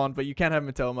can't have Haaland, but you can't have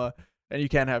Matoma, and you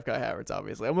can't have Kai Havertz.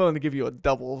 Obviously, I'm willing to give you a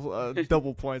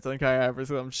double points on Kai Havertz.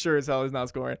 So I'm sure as hell he's not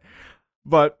scoring.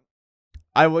 But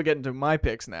I will get into my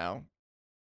picks now.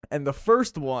 And the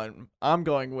first one I'm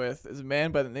going with is a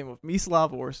man by the name of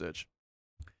Mislav Orsic.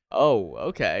 Oh,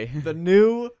 okay. The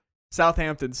new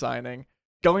Southampton signing,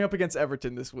 going up against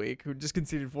Everton this week, who just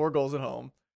conceded 4 goals at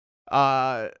home.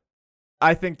 I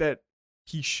think that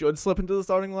he should slip into the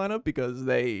starting lineup because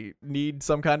they need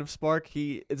some kind of spark.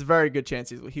 It's a very good chance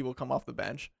he will come off the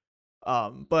bench.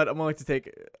 But I'm willing to take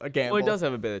a gamble. Well, he does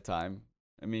have a bit of time.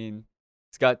 I mean,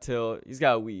 he's got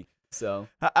a week. So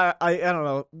I don't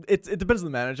know. It depends on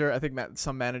the manager. I think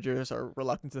some managers are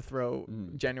reluctant to throw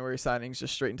January signings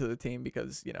just straight into the team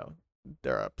because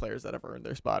there are players that have earned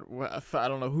their spot. I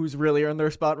don't know who's really earned their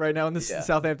spot right now in this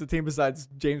Southampton team besides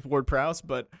James Ward-Prowse,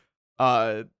 but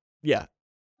hopefully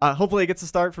he gets a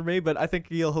start for me. But I think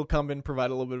he'll come and provide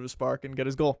a little bit of a spark and get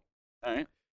his goal. All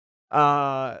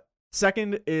right.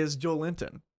 Second is Joe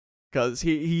Linton because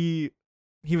he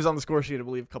was on the score sheet I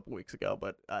believe a couple weeks ago,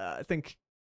 but I think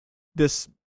this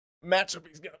matchup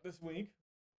he's got this week,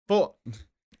 Fulham.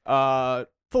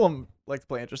 Fulham like to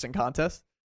play interesting contests.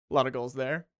 A lot of goals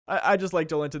there. I just like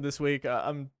Joe Linton this week.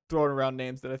 I'm throwing around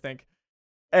names that I think,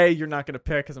 A, you're not going to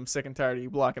pick because I'm sick and tired of you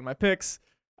blocking my picks.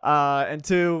 And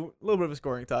 2, a little bit of a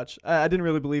scoring touch. I didn't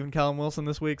really believe in Callum Wilson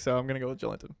this week, so I'm going to go with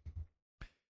Joe Linton.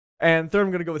 And 3rd,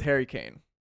 I'm going to go with Harry Kane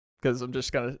because I'm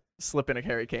just going to slip in a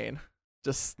Harry Kane.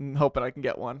 Just hoping I can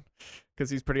get one because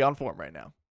he's pretty on form right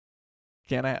now.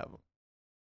 Can I have him?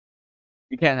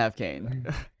 You can't have Kane.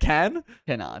 Can?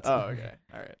 Cannot. Oh, okay.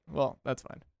 All right. Well, that's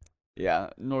fine.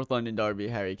 Yeah, North London derby,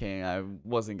 Harry Kane. I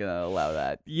wasn't gonna allow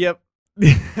that. Yep.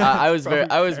 I was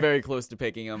very close to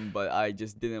picking him, but I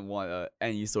just didn't want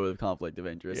any sort of conflict of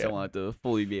interest. I wanted to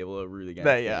fully be able to root against.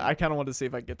 I kind of wanted to see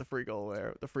if I could get the free goal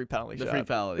there, the free penalty shot. The free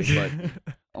penalty, but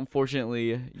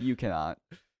unfortunately, you cannot.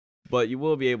 But you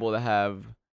will be able to have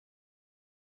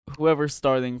whoever's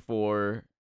starting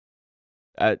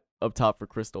up top for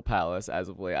Crystal Palace as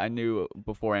of late. I knew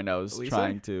beforehand I was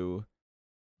trying to.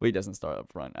 Well, he doesn't start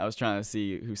up front. I was trying to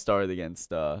see who started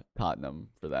against Tottenham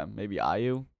for them. Maybe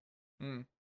Ayew.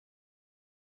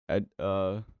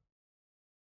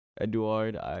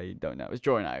 Eduard. I don't know. It's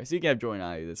Jordan Ayew. So you can have Jordan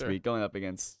Ayew this week going up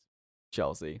against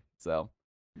Chelsea. So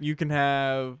you can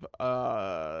have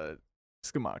Skamaka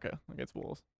against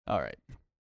Wolves. All right.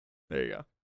 There you go.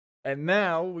 And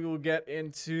now we will get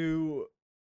into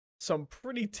some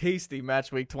pretty tasty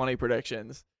match week 20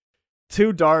 predictions.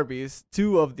 2 derbies,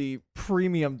 2 of the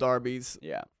premium derbies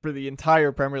for the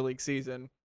entire Premier League season.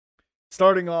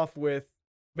 Starting off with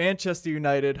Manchester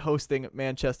United hosting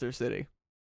Manchester City.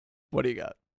 What do you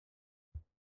got?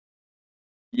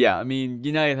 Yeah, I mean,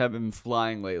 United have been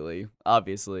flying lately,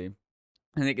 obviously.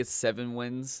 I think it's 7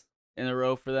 wins in a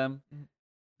row for them.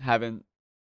 Haven't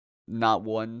not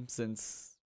won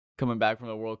since coming back from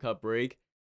the World Cup break.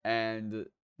 And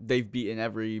they've beaten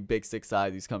every Big Six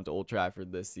side who's come to Old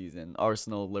Trafford this season.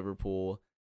 Arsenal, Liverpool,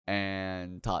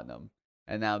 and Tottenham.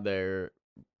 And now they're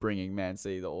bringing Man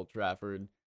City to Old Trafford.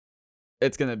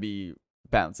 It's going to be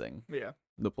bouncing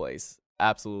the place.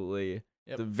 Absolutely.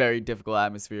 It's a very difficult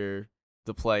atmosphere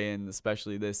to play in,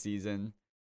 especially this season.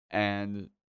 And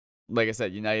like I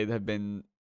said, United have been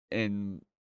in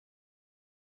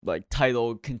like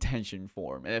title contention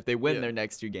form, and if they win their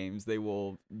next 2 games, they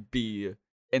will be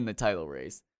in the title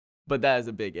race. But that is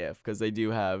a big if, because they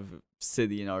do have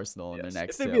City and Arsenal in their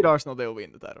next. If they beat Arsenal, they will be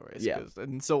in the title race. Yeah,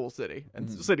 and so will City,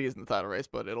 and City is in the title race,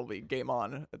 but it'll be game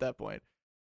on at that point.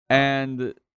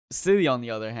 And City, on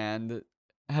the other hand,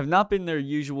 have not been their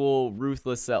usual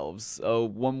ruthless selves. A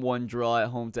 1-1 draw at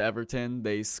home to Everton.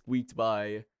 They squeaked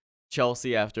by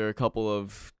Chelsea after a couple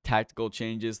of tactical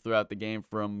changes throughout the game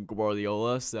from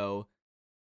Guardiola. So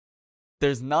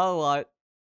there's not a lot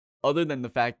other than the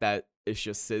fact that it's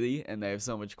just City and they have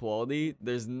so much quality.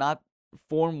 There's not,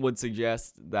 form would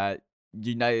suggest that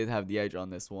United have the edge on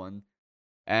this one.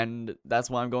 And that's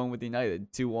why I'm going with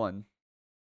United, 2-1.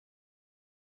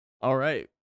 All right.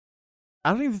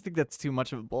 I don't even think that's too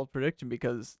much of a bold prediction,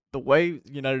 because the way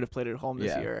United have played at home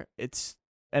this year,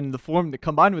 and the form,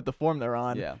 combined with the form they're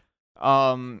on. Yeah.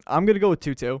 I'm gonna go with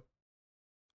 2-2.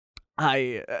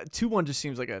 2-1 just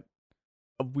seems like a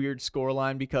weird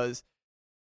scoreline, because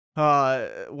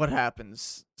what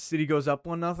happens? City goes up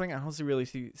 1-0. I don't really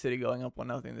see City going up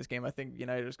 1-0 in this game. I think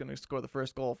United is gonna score the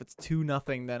first goal. If it's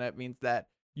 2-0, then it means that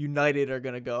United are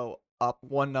gonna go up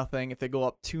 1-0. If they go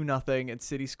up 2-0 and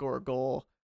City score a goal,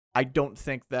 I don't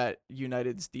think that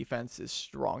United's defense is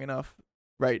strong enough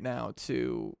right now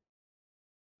to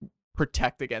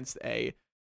protect against a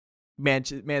Man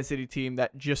City team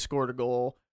that just scored a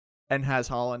goal and has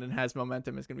Haaland and has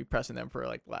momentum. Is going to be pressing them for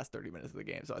like the last 30 minutes of the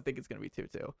game. So I think it's going to be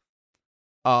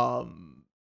 2-2.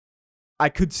 I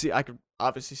could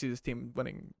obviously see this team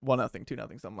winning 1-0,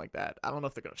 2-0, something like that. I don't know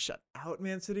if they're going to shut out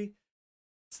Man City.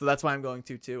 So that's why I'm going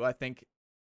 2-2. I think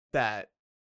that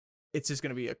it's just going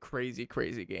to be a crazy,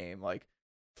 crazy game. Like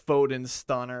Foden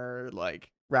stunner,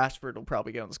 like Rashford will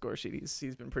probably get on the score sheet.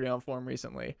 He's been pretty on form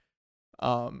recently.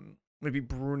 Maybe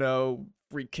Bruno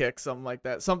free kick, something like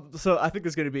that. So I think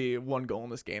there's going to be 1 goal in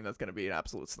this game that's going to be an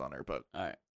absolute stunner. But all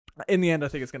right, in the end, I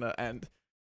think it's going to end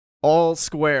all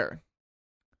square.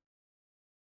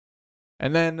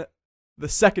 And then the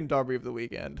second derby of the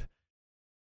weekend,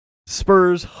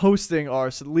 Spurs hosting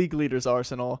league leaders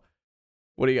Arsenal.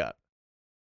 What do you got?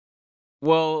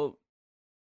 Well,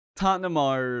 Tottenham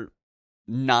are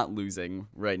not losing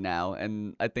right now,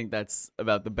 and I think that's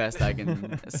about the best I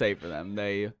can say for them.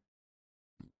 They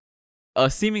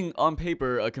seeming on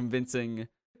paper a convincing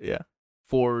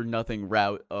 4-0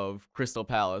 rout of Crystal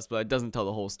Palace, but it doesn't tell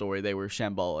the whole story. They were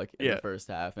shambolic in the first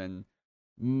half, and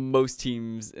most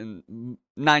teams,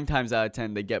 9 times out of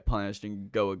 10, they get punished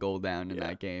and go a goal down in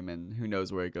that game, and who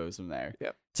knows where it goes from there.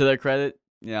 Yep. To their credit,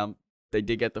 they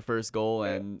did get the first goal,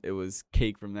 and it was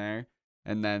cake from there.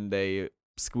 And then they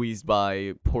squeezed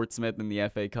by Portsmouth in the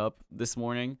FA Cup this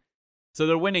morning. So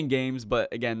they're winning games,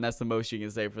 but again, that's the most you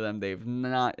can say for them. They've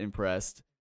not impressed,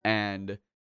 and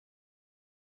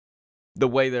the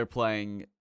way they're playing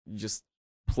just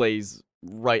plays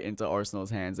right into Arsenal's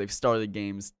hands. They've started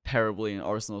games terribly, and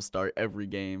Arsenal start every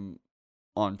game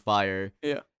on fire.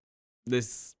 Yeah.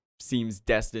 This seems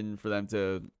destined for them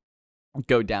to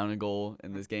go down a goal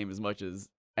in this game as much as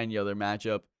any other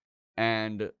matchup,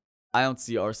 and I don't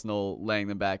see Arsenal laying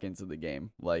them back into the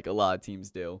game like a lot of teams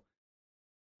do.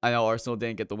 I know Arsenal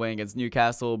didn't get the win against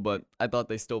Newcastle, but I thought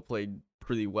they still played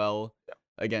pretty well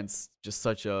against just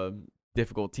such a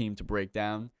difficult team to break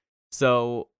down.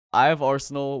 So I have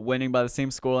Arsenal winning by the same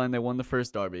scoreline they won the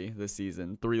first derby this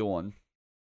season, 3-1.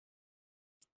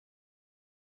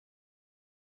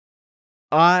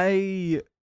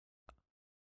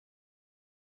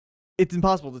 It's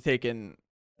impossible to take in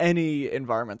any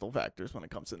environmental factors when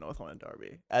it comes to North London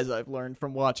derby, as I've learned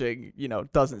from watching,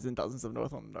 dozens and dozens of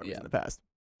North London derbies in the past.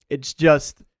 It's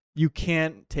just, you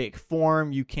can't take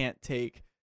form, you can't take,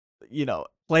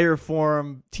 player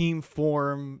form, team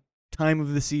form, time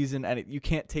of the season, and you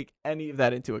can't take any of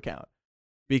that into account.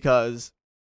 Because,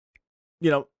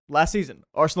 last season,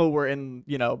 Arsenal were in,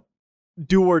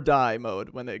 do or die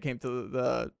mode when it came to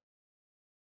the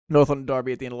North London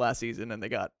derby at the end of last season, and they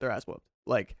got their ass whooped.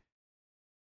 Like,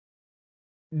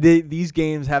 these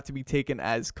games have to be taken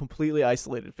as completely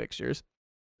isolated fixtures.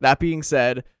 That being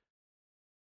said,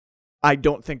 I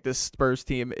don't think this Spurs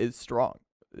team is strong.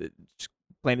 It's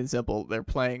plain and simple. They're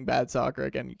playing bad soccer.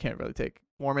 Again, you can't really take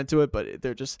form into it, but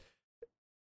they're just...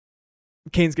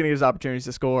 Kane's getting his opportunities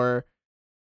to score.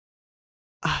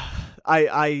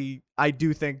 I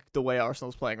do think the way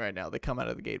Arsenal's playing right now, they come out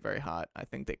of the gate very hot. I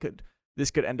think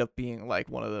this could end up being like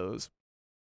one of those,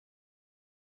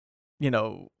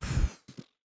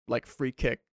 like free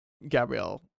kick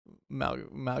Gabriel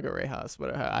Malgarejas,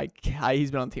 whatever.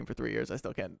 He's been on the team for 3 years. I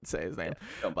still can't say his name. Yeah,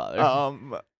 don't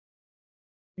bother.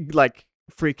 Like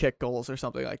free kick goals or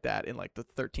something like that in like the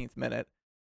 13th minute,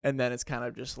 and then it's kind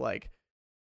of just like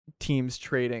teams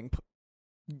trading,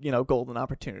 golden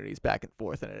opportunities back and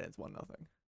forth, and it ends 1-0.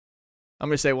 I'm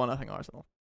gonna say 1-0 Arsenal.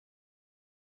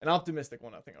 An optimistic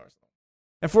 1-0 Arsenal.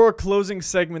 And for our closing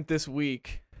segment this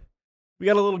week, we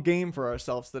got a little game for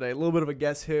ourselves today, a little bit of a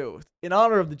guess who. In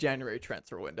honor of the January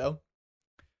transfer window,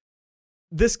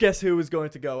 this guess who is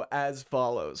going to go as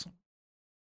follows.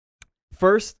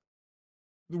 First,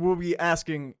 we'll be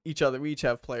asking each other. We each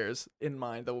have players in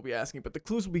mind that we'll be asking, but the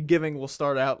clues we'll be giving will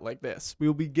start out like this. We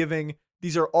will be giving,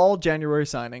 these are all January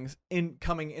signings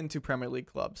coming into Premier League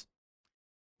clubs.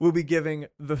 We'll be giving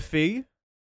the fee,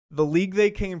 the league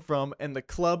they came from, and the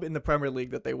club in the Premier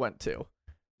League that they went to.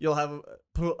 You'll have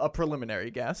a preliminary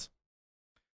guess.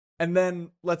 And then,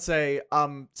 let's say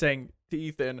I'm saying to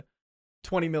Ethan,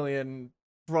 20 million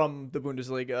from the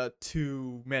Bundesliga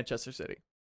to Manchester City.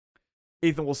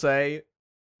 Ethan will say,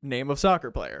 name of soccer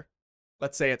player.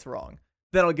 Let's say it's wrong.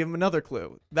 Then I'll give him another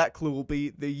clue. That clue will be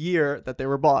the year that they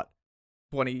were bought,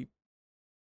 2018.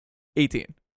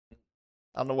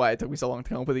 I don't know why it took me so long to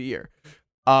come up with a year.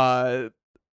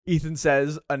 Ethan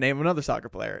says a name of another soccer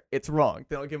player. It's wrong.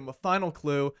 Then I'll give him a final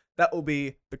clue. That will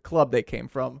be the club they came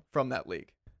from that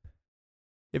league.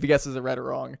 If he guesses it right or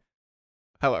wrong.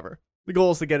 However, the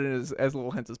goal is to get in as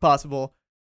little hints as possible.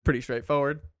 Pretty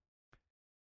straightforward.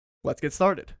 Let's get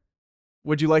started.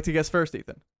 Would you like to guess first,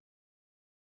 Ethan?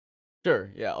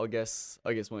 Sure. Yeah, I'll guess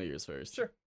one of yours first.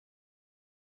 Sure.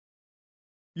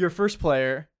 Your first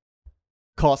player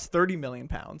costs 30 million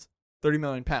pounds. 30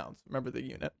 million pounds. Remember the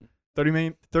unit.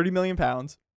 30 million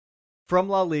pounds from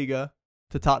La Liga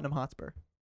to Tottenham Hotspur.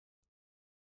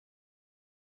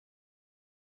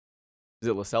 Is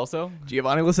it Lo Celso?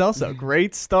 Giovanni Lo Celso.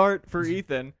 Great start for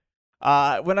Ethan.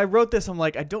 When I wrote this, I'm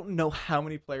like, I don't know how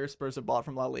many players Spurs have bought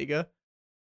from La Liga.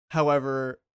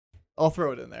 However, I'll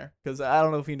throw it in there because I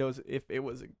don't know if he knows if it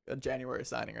was a January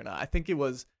signing or not. I think it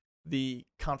was the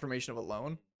confirmation of a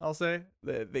loan, I'll say.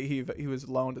 That he was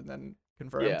loaned and then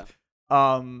confirmed.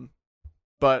 Yeah.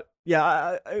 But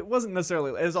yeah, it wasn't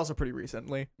necessarily. It was also pretty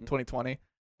recently, 2020.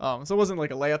 So it wasn't like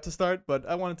a layup to start, but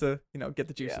I wanted to, get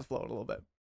the juices flowing a little bit.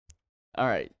 All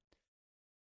right.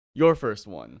 Your first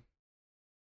one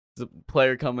is a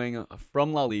player coming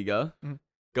from La Liga,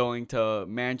 going to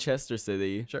Manchester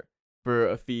City. Sure. For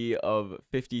a fee of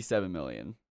 57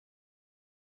 million.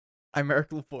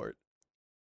 Aymeric Laporte.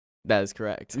 That is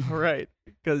correct. All right,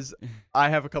 because I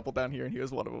have a couple down here, and he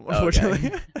was one of them, unfortunately.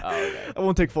 Okay. Okay. I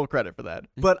won't take full credit for that.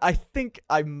 But I think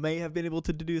I may have been able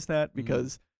to deduce that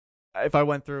because if I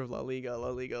went through La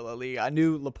Liga, I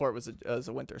knew Laporte was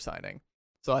a winter signing.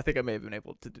 So I think I may have been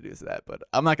able to deduce that, but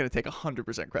I'm not going to take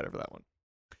 100% credit for that one.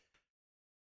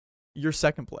 Your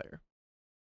second player.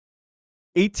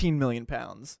 18 million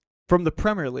pounds from the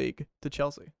Premier League to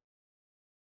Chelsea.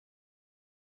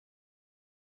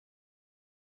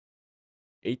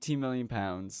 18 million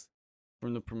pounds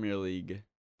from the Premier League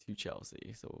to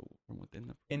Chelsea. So from within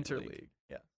the Premier Interleague. League.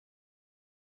 Yeah.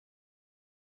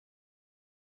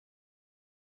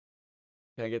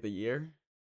 Can I get the year?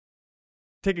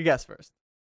 Take a guess first.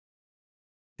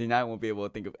 Then I won't be able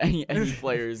to think of any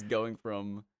players going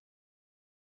from.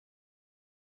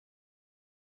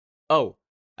 Oh,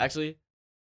 actually,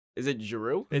 is it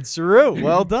Giroud? It's Giroud.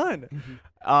 Well done.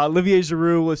 Olivier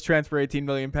Giroud was transferred 18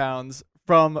 million pounds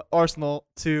from Arsenal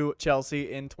to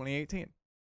Chelsea in 2018.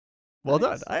 Well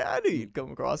Nice. done. I knew you'd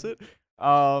come across it.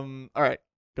 All right,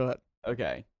 go ahead.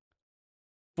 Okay.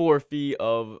 For a fee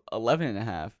of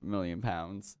 11.5 million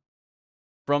pounds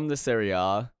from the Serie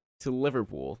A to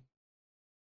Liverpool.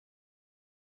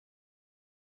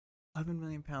 11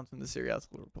 million pounds from the Serie A to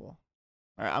Liverpool.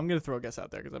 All right, I'm going to throw a guess out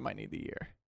there because I might need the year.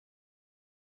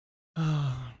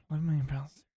 11 million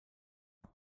pounds.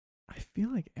 I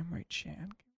feel like Emre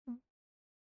Can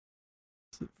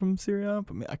from Serie A,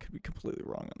 but I could be completely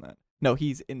wrong on that. No,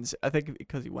 he's in. I think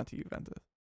because he went to Juventus.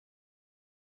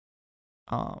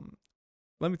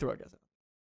 Let me throw a guess out.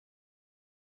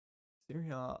 Serie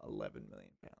A, 11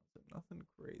 million pounds. So nothing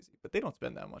crazy, but they don't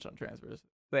spend that much on transfers.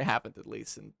 They haven't, at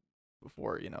least,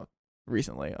 before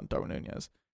recently on Darwin Nunez.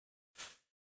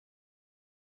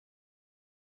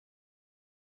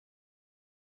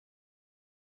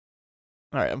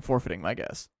 All right, I'm forfeiting my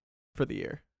guess for the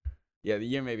year. Yeah, the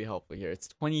year may be helpful here. It's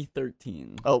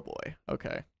 2013. Oh boy.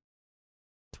 Okay.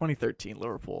 2013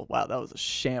 Liverpool. Wow, that was a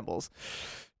shambles.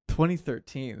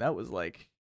 2013. That was like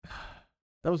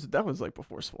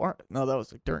before Suarez. No, that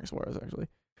was like during Suarez actually.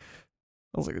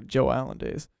 That was like the Joe Allen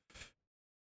days.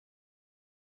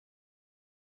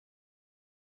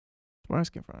 Suarez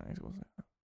came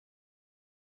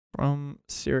from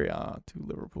Syria to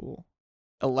Liverpool.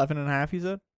 11.5, you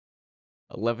said?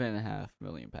 11.5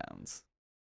 million pounds.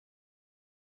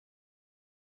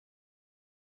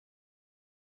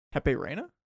 Pepe Reina?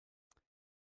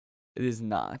 It is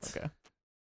not. Okay.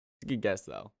 Good guess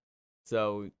though.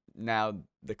 So now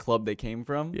the club they came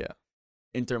from? Yeah.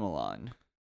 Inter Milan.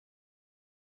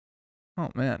 Oh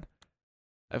man.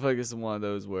 I feel like this is one of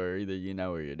those where either you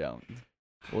know or you don't.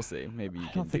 We'll see. Maybe you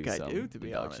I can don't think do I some do, to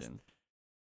be honest. deduction.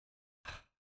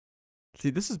 See,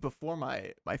 this is before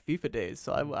my FIFA days,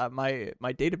 so my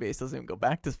database doesn't even go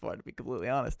back this far, to be completely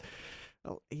honest.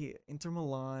 Oh, Inter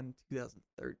Milan,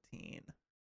 2013.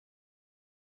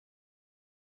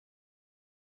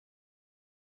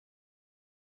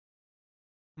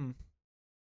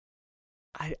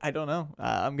 I don't know.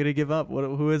 I'm gonna give up.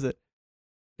 Who is it?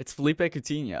 It's Felipe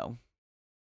Coutinho.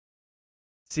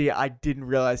 See, I didn't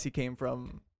realize he came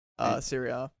from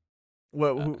Syria.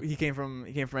 He came from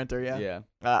Inter, yeah.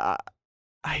 Yeah.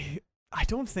 I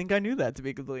don't think I knew that, to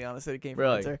be completely honest, that he came from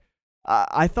Really? Inter.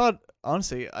 I thought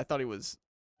he was.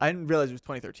 I didn't realize it was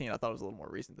 2013. I thought it was a little more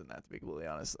recent than that, to be completely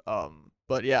honest.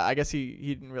 But yeah, I guess he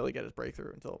didn't really get his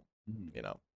breakthrough until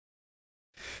a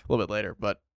little bit later.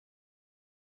 But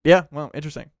yeah, well,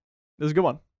 interesting. It was a good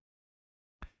one.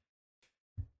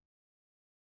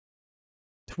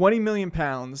 20 million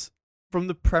pounds from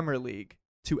the Premier League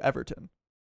to Everton.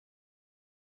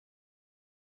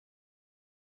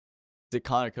 Is it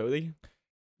Connor Cody?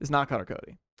 It's not Connor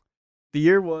Cody. The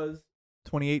year was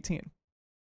 2018.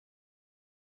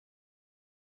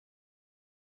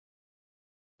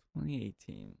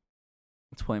 2018.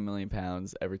 20 million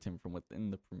pounds, Everton from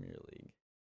within the Premier League.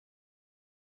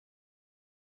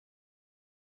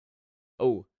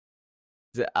 Oh,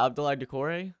 is it Abdoulaye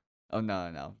Doucouré? Oh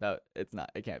no, it's not.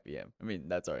 It can't be him. I mean,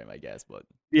 that's already my guess, but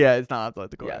Yeah, it's not Abdoulaye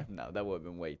Doucouré. yeah, no, that would have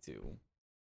been way too.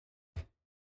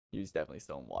 He was definitely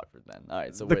still in Watford then. All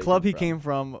right, so the club he came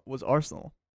from was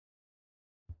Arsenal.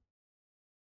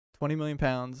 20 million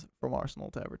pounds from Arsenal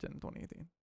to Everton in 2018.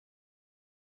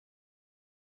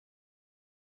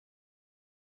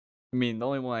 I mean, the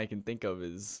only one I can think of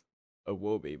is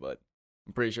Iwobi, but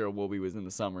I'm pretty sure Iwobi was in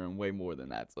the summer and way more than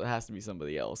that, so it has to be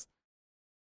somebody else.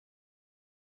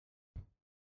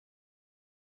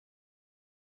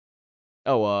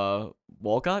 Oh,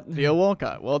 Walcott? Theo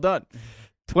Walcott. Well done.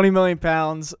 20 million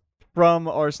pounds from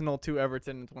Arsenal to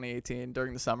Everton in 2018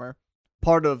 during the summer.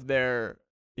 Part of their,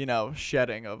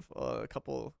 shedding of a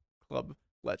couple club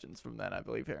legends from then. I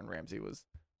believe Aaron Ramsey was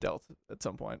dealt at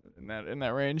some point in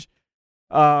that range.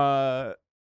 Last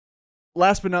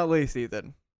but not least,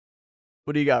 Ethan,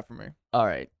 what do you got for me? All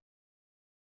right.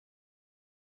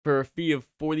 For a fee of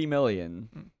 40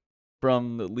 million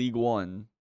from the League One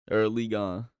or Ligue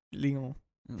 1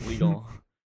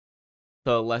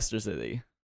 to Leicester City.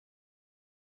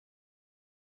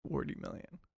 40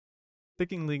 million.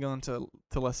 Thinking Ligue 1 to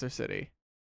Leicester City.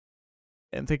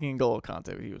 And thinking N'Golo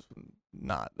Kante, he was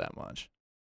not that much.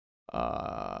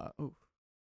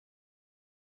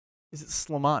 Is it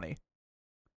Slimani?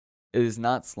 It is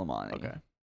not Slimani. Okay.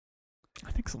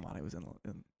 I think Slimani was in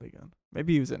Ligue 1.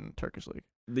 Maybe he was in Turkish League.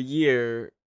 The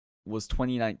year was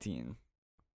 2019.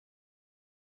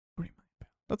 40 million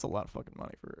pounds. That's a lot of fucking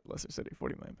money for Leicester City.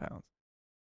 40 million pounds.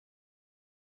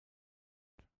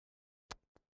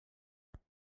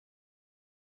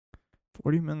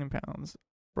 £40 million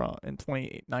in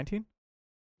 2019?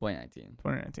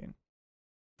 2019.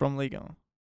 From Ligue 1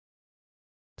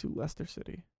 to Leicester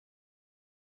City.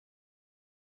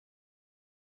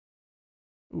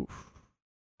 Oof.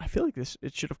 I feel like it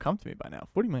should have come to me by now.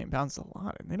 £40 million is a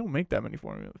lot, and they don't make that many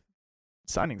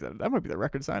signings. That might be the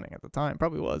record signing at the time.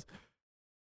 Probably was.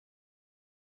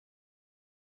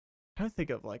 I'm trying to think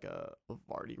of like a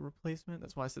Vardy replacement.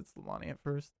 That's why I said Slimani at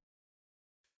first.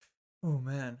 Oh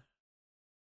man.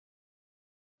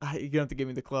 You're going to have to give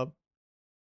me the club.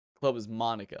 Club is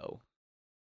Monaco.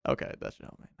 Okay, that should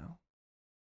help me now.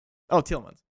 Oh,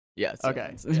 Tielemans. Yes.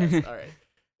 Okay. Yes, all right.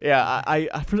 Yeah,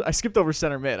 I skipped over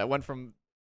center mid. I went from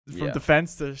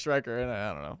defense to striker, and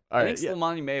I don't know. I think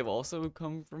Slimani may have also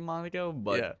come from Monaco,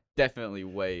 but definitely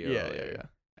way earlier.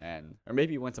 Or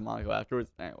maybe he went to Monaco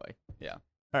afterwards. Anyway, yeah.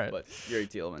 All right. But Yuri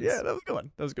Tielemans. Yeah, that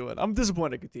was a good one. I'm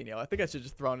disappointed at Coutinho. I think I should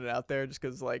just thrown it out there just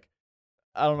because, like,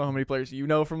 I don't know how many players you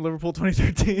know from Liverpool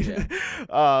 2013.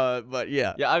 Yeah. But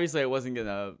yeah. Yeah, obviously I wasn't going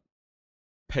to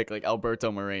pick like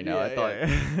Alberto Moreno. Yeah, I thought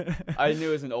I knew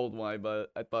it was an old one,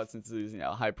 but I thought since he was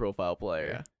a high profile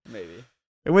player, maybe.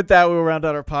 And with that, we'll round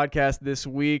out our podcast this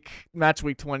week. Match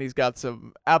week 20's got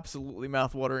some absolutely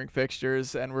mouth-watering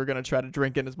fixtures, and we're going to try to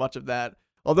drink in as much of that.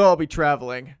 Although I'll be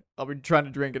traveling, I'll be trying to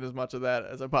drink in as much of that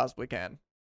as I possibly can.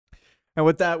 And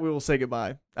with that, we will say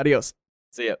goodbye. Adios.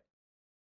 See ya.